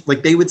sent,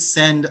 like they would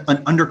send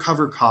an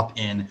undercover cop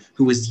in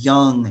who was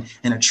young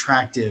and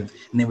attractive,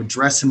 and they would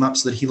dress him up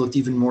so that he looked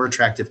even more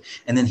attractive.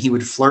 And then he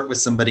would flirt with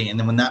somebody. And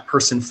then when that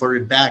person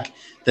flirted back,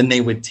 then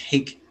they would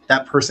take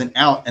that person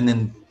out, and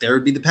then there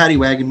would be the paddy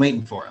wagon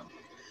waiting for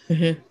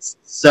him.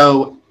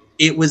 So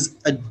it was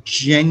a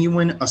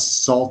genuine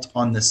assault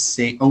on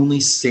the only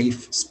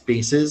safe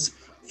spaces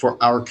for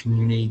our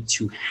community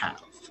to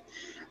have.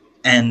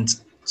 And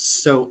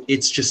so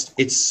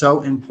it's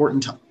so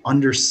important to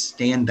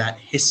understand that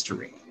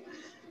history,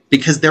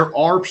 because there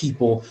are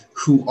people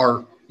who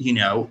are, you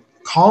know,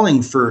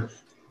 calling for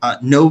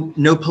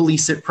no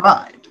police at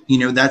Pride. You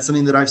know, that's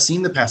something that I've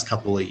seen the past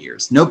couple of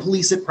years. No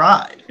police at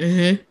Pride.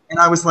 And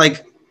I was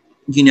like,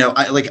 you know,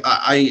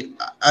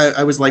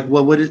 I was like,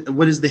 well, what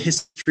is the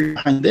history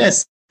behind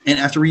this? And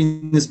after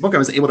reading this book, I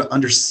was able to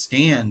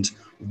understand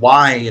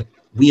why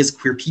we as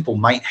queer people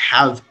might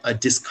have a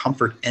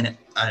discomfort and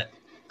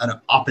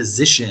an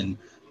opposition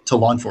to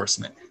law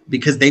enforcement,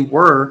 because they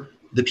were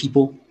the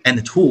people and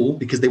the tool,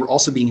 because they were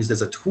also being used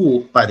as a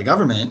tool by the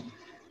government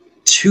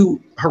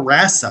to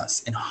harass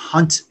us and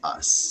hunt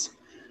us.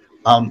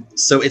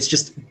 So it's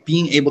just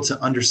being able to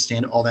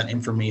understand all that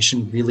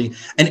information really.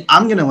 And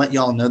I'm going to let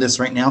y'all know this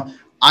right now.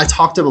 I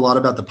talked a lot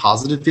about the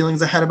positive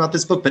feelings I had about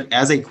this book, but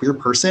as a queer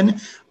person,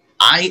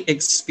 I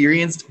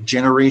experienced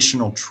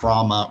generational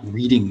trauma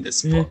reading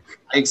this book.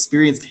 I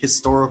experienced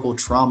historical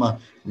trauma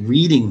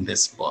reading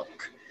this book.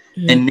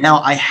 And now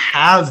I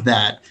have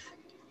that,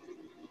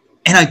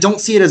 and I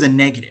don't see it as a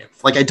negative.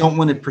 Like, I don't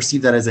want to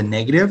perceive that as a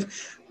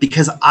negative,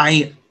 because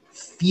I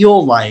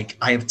feel like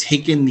I have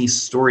taken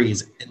these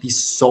stories, these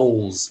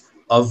souls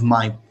of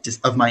my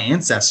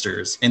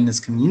ancestors in this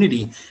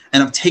community,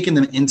 and I've taken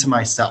them into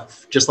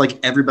myself, just like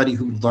everybody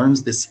who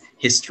learns this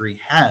history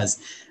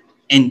has.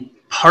 And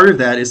part of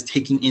that is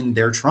taking in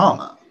their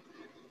trauma,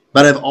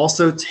 but I've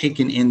also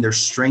taken in their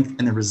strength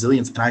and their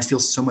resilience, and I feel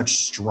so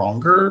much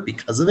stronger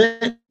because of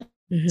it.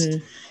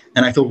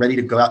 And I feel ready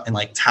to go out and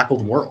like tackle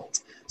the world.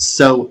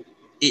 So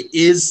it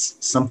is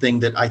something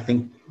that I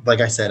think,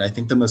 like I said, I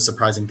think the most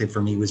surprising thing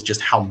for me was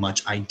just how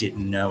much I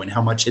didn't know, and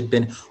how much had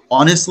been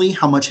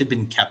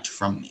kept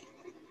from me,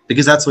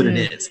 because that's what it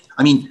is.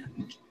 I mean,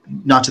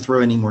 not to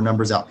throw any more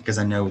numbers out, because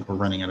I know we're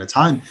running out of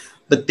time,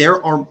 but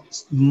there are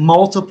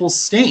multiple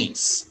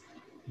states.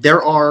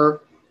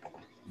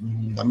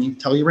 Let me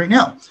tell you right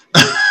now,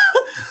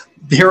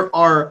 there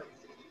are,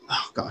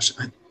 oh gosh,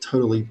 I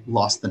totally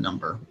lost the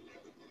number.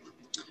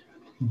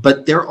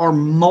 But there are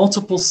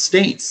multiple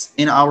states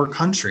in our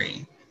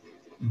country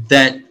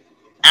that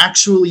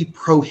actually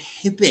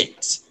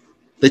prohibit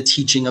the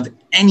teaching of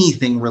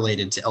anything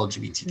related to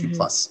LGBTQ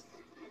plus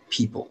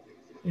people.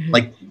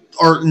 Like,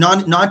 or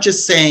not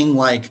just saying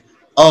like,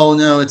 oh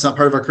no, it's not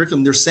part of our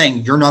curriculum. They're saying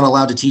you're not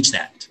allowed to teach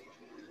that.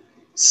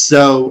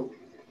 So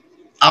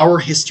our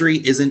history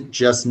isn't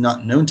just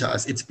not known to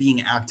us. It's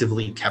being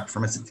actively kept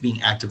from us. It's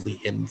being actively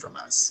hidden from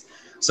us.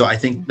 So I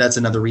think that's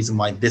another reason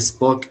why this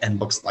book and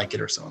books like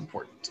it are so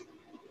important.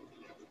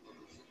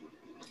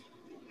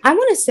 I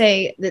want to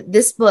say that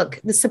this book,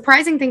 the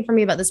surprising thing for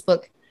me about this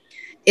book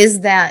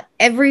is that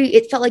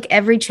it felt like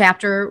every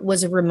chapter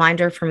was a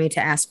reminder for me to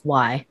ask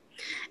why.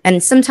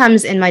 And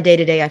sometimes in my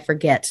day-to-day, I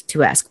forget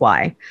to ask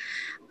why.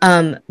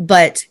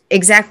 But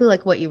exactly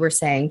like what you were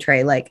saying,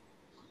 Trey, like,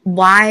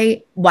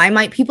 why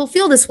might people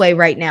feel this way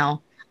right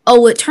now?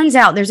 Oh, it turns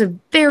out there's a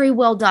very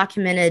well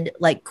documented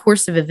like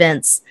course of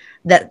events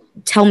that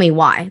tell me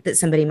why that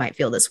somebody might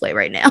feel this way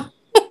right now.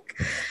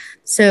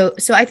 So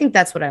I think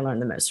that's what I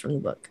learned the most from the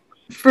book.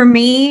 For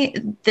me,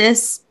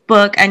 this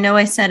book, I know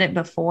I said it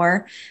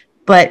before,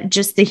 but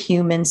just the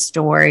human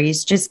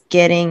stories, just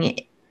getting,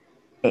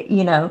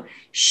 you know,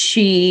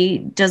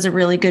 she does a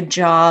really good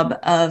job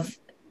of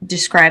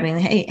describing,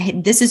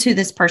 hey, this is who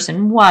this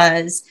person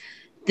was.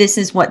 This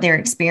is what their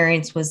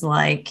experience was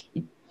like.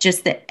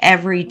 Just the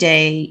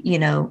everyday, you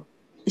know,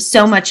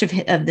 so much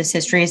of this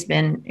history has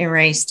been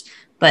erased,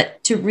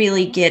 but to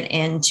really get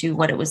into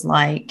what it was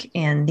like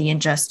and the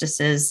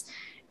injustices,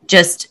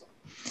 just,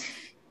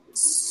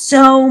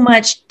 so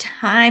much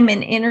time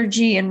and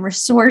energy and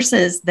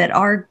resources that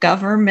our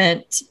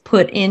government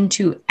put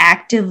into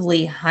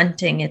actively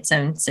hunting its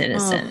own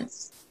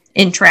citizens,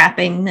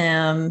 entrapping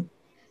them,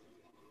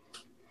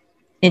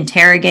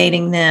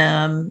 interrogating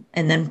them,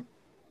 and then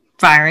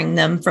firing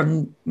them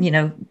from,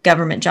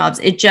 government jobs.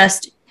 I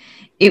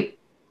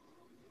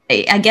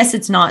guess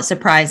it's not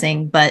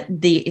surprising, but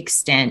the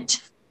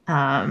extent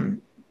to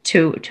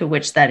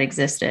which that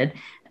existed.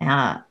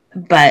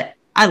 But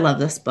I love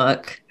this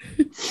book.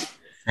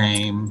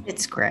 Same.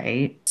 It's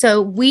great. So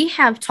we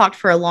have talked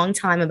for a long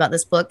time about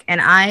this book,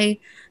 and I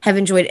have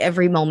enjoyed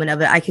every moment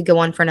of it. I could go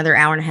on for another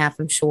hour and a half,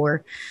 I'm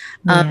sure.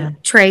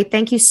 Trey,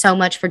 thank you so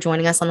much for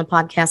joining us on the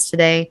podcast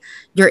today.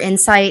 Your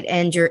insight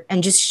and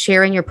just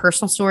sharing your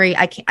personal story.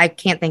 I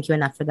can't thank you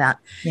enough for that.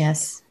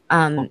 Yes.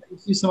 Thank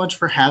you so much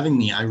for having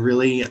me. I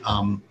really,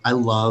 I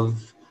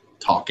love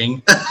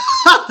talking.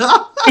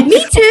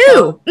 Me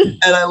too.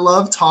 And I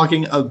love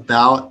talking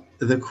about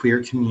the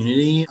queer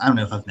community. I don't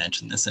know if I've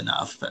mentioned this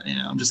enough, but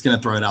I'm just going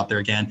to throw it out there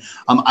again.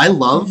 I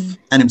love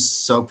and am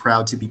so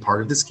proud to be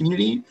part of this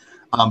community.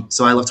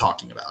 So I love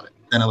talking about it.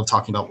 And I love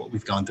talking about what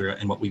we've gone through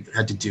and what we've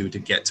had to do to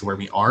get to where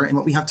we are and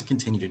what we have to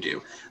continue to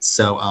do.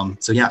 So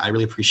yeah, I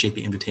really appreciate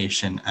the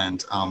invitation.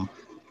 And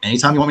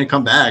anytime you want me to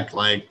come back,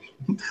 let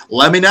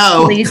me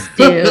know. Please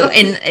do.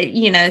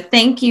 And,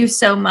 thank you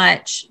so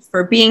much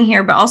for being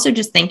here, but also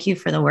just thank you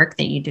for the work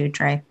that you do,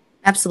 Trey.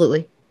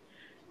 Absolutely.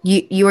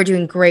 You are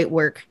doing great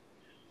work.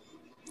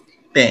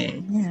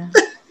 Thanks. Yeah.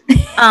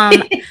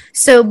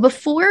 So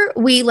before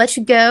we let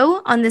you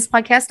go on this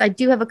podcast, I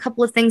do have a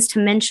couple of things to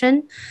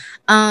mention.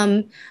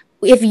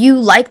 If you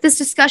like this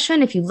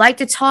discussion, if you like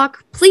to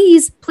talk,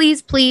 please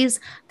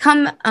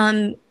come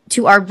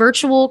to our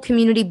virtual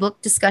community book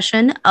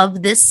discussion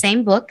of this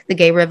same book, The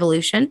Gay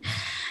Revolution.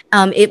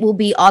 It will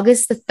be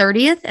August the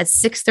 30th at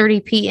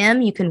 6:30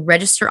 p.m. You can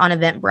register on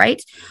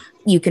Eventbrite.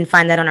 You can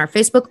find that on our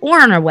Facebook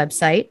or on our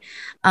website.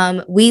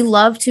 We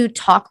love to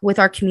talk with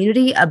our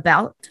community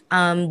about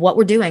what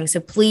we're doing. So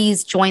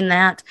please join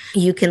that.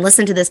 You can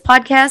listen to this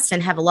podcast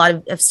and have a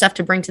lot of stuff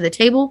to bring to the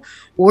table,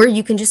 or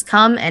you can just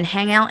come and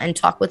hang out and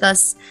talk with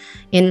us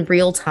in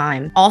real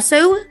time.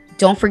 Also,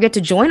 don't forget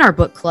to join our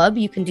book club.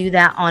 You can do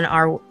that on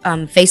our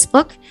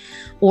Facebook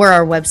or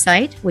our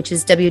website, which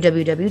is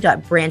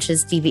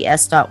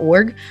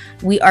www.branchesdvs.org.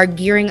 We are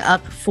gearing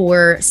up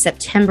for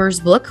September's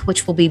book,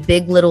 which will be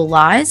Big Little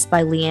Lies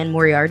by Leanne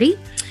Moriarty.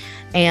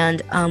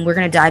 And we're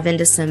going to dive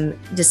into some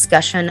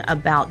discussion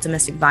about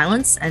domestic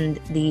violence and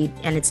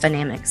its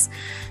dynamics.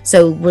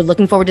 So we're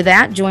looking forward to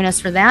that. Join us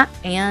for that.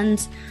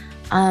 And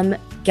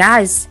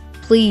guys,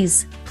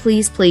 please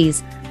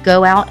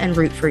go out and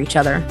root for each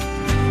other.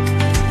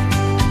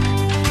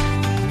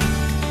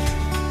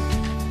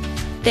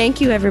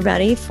 Thank you,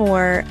 everybody,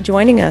 for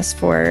joining us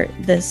for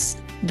this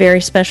very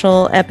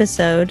special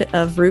episode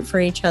of Root for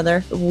Each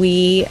Other.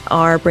 We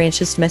are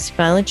Branches Domestic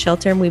Violence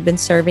Shelter, and we've been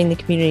serving the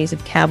communities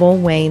of Cabell,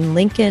 Wayne,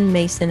 Lincoln,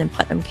 Mason, and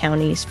Putnam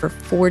counties for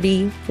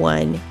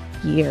 41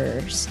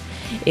 years.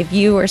 If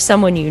you or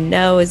someone you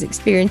know is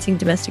experiencing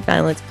domestic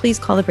violence, please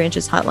call the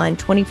Branches hotline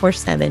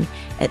 24/7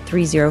 at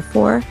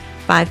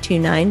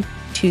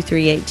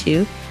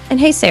 304-529-2382. And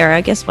hey, Sarah,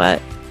 guess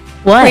what?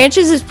 What?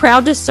 Branches is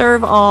proud to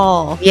serve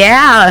all.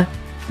 Yeah,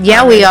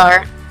 we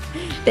are.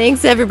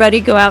 Thanks,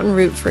 everybody. Go out and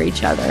root for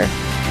each other.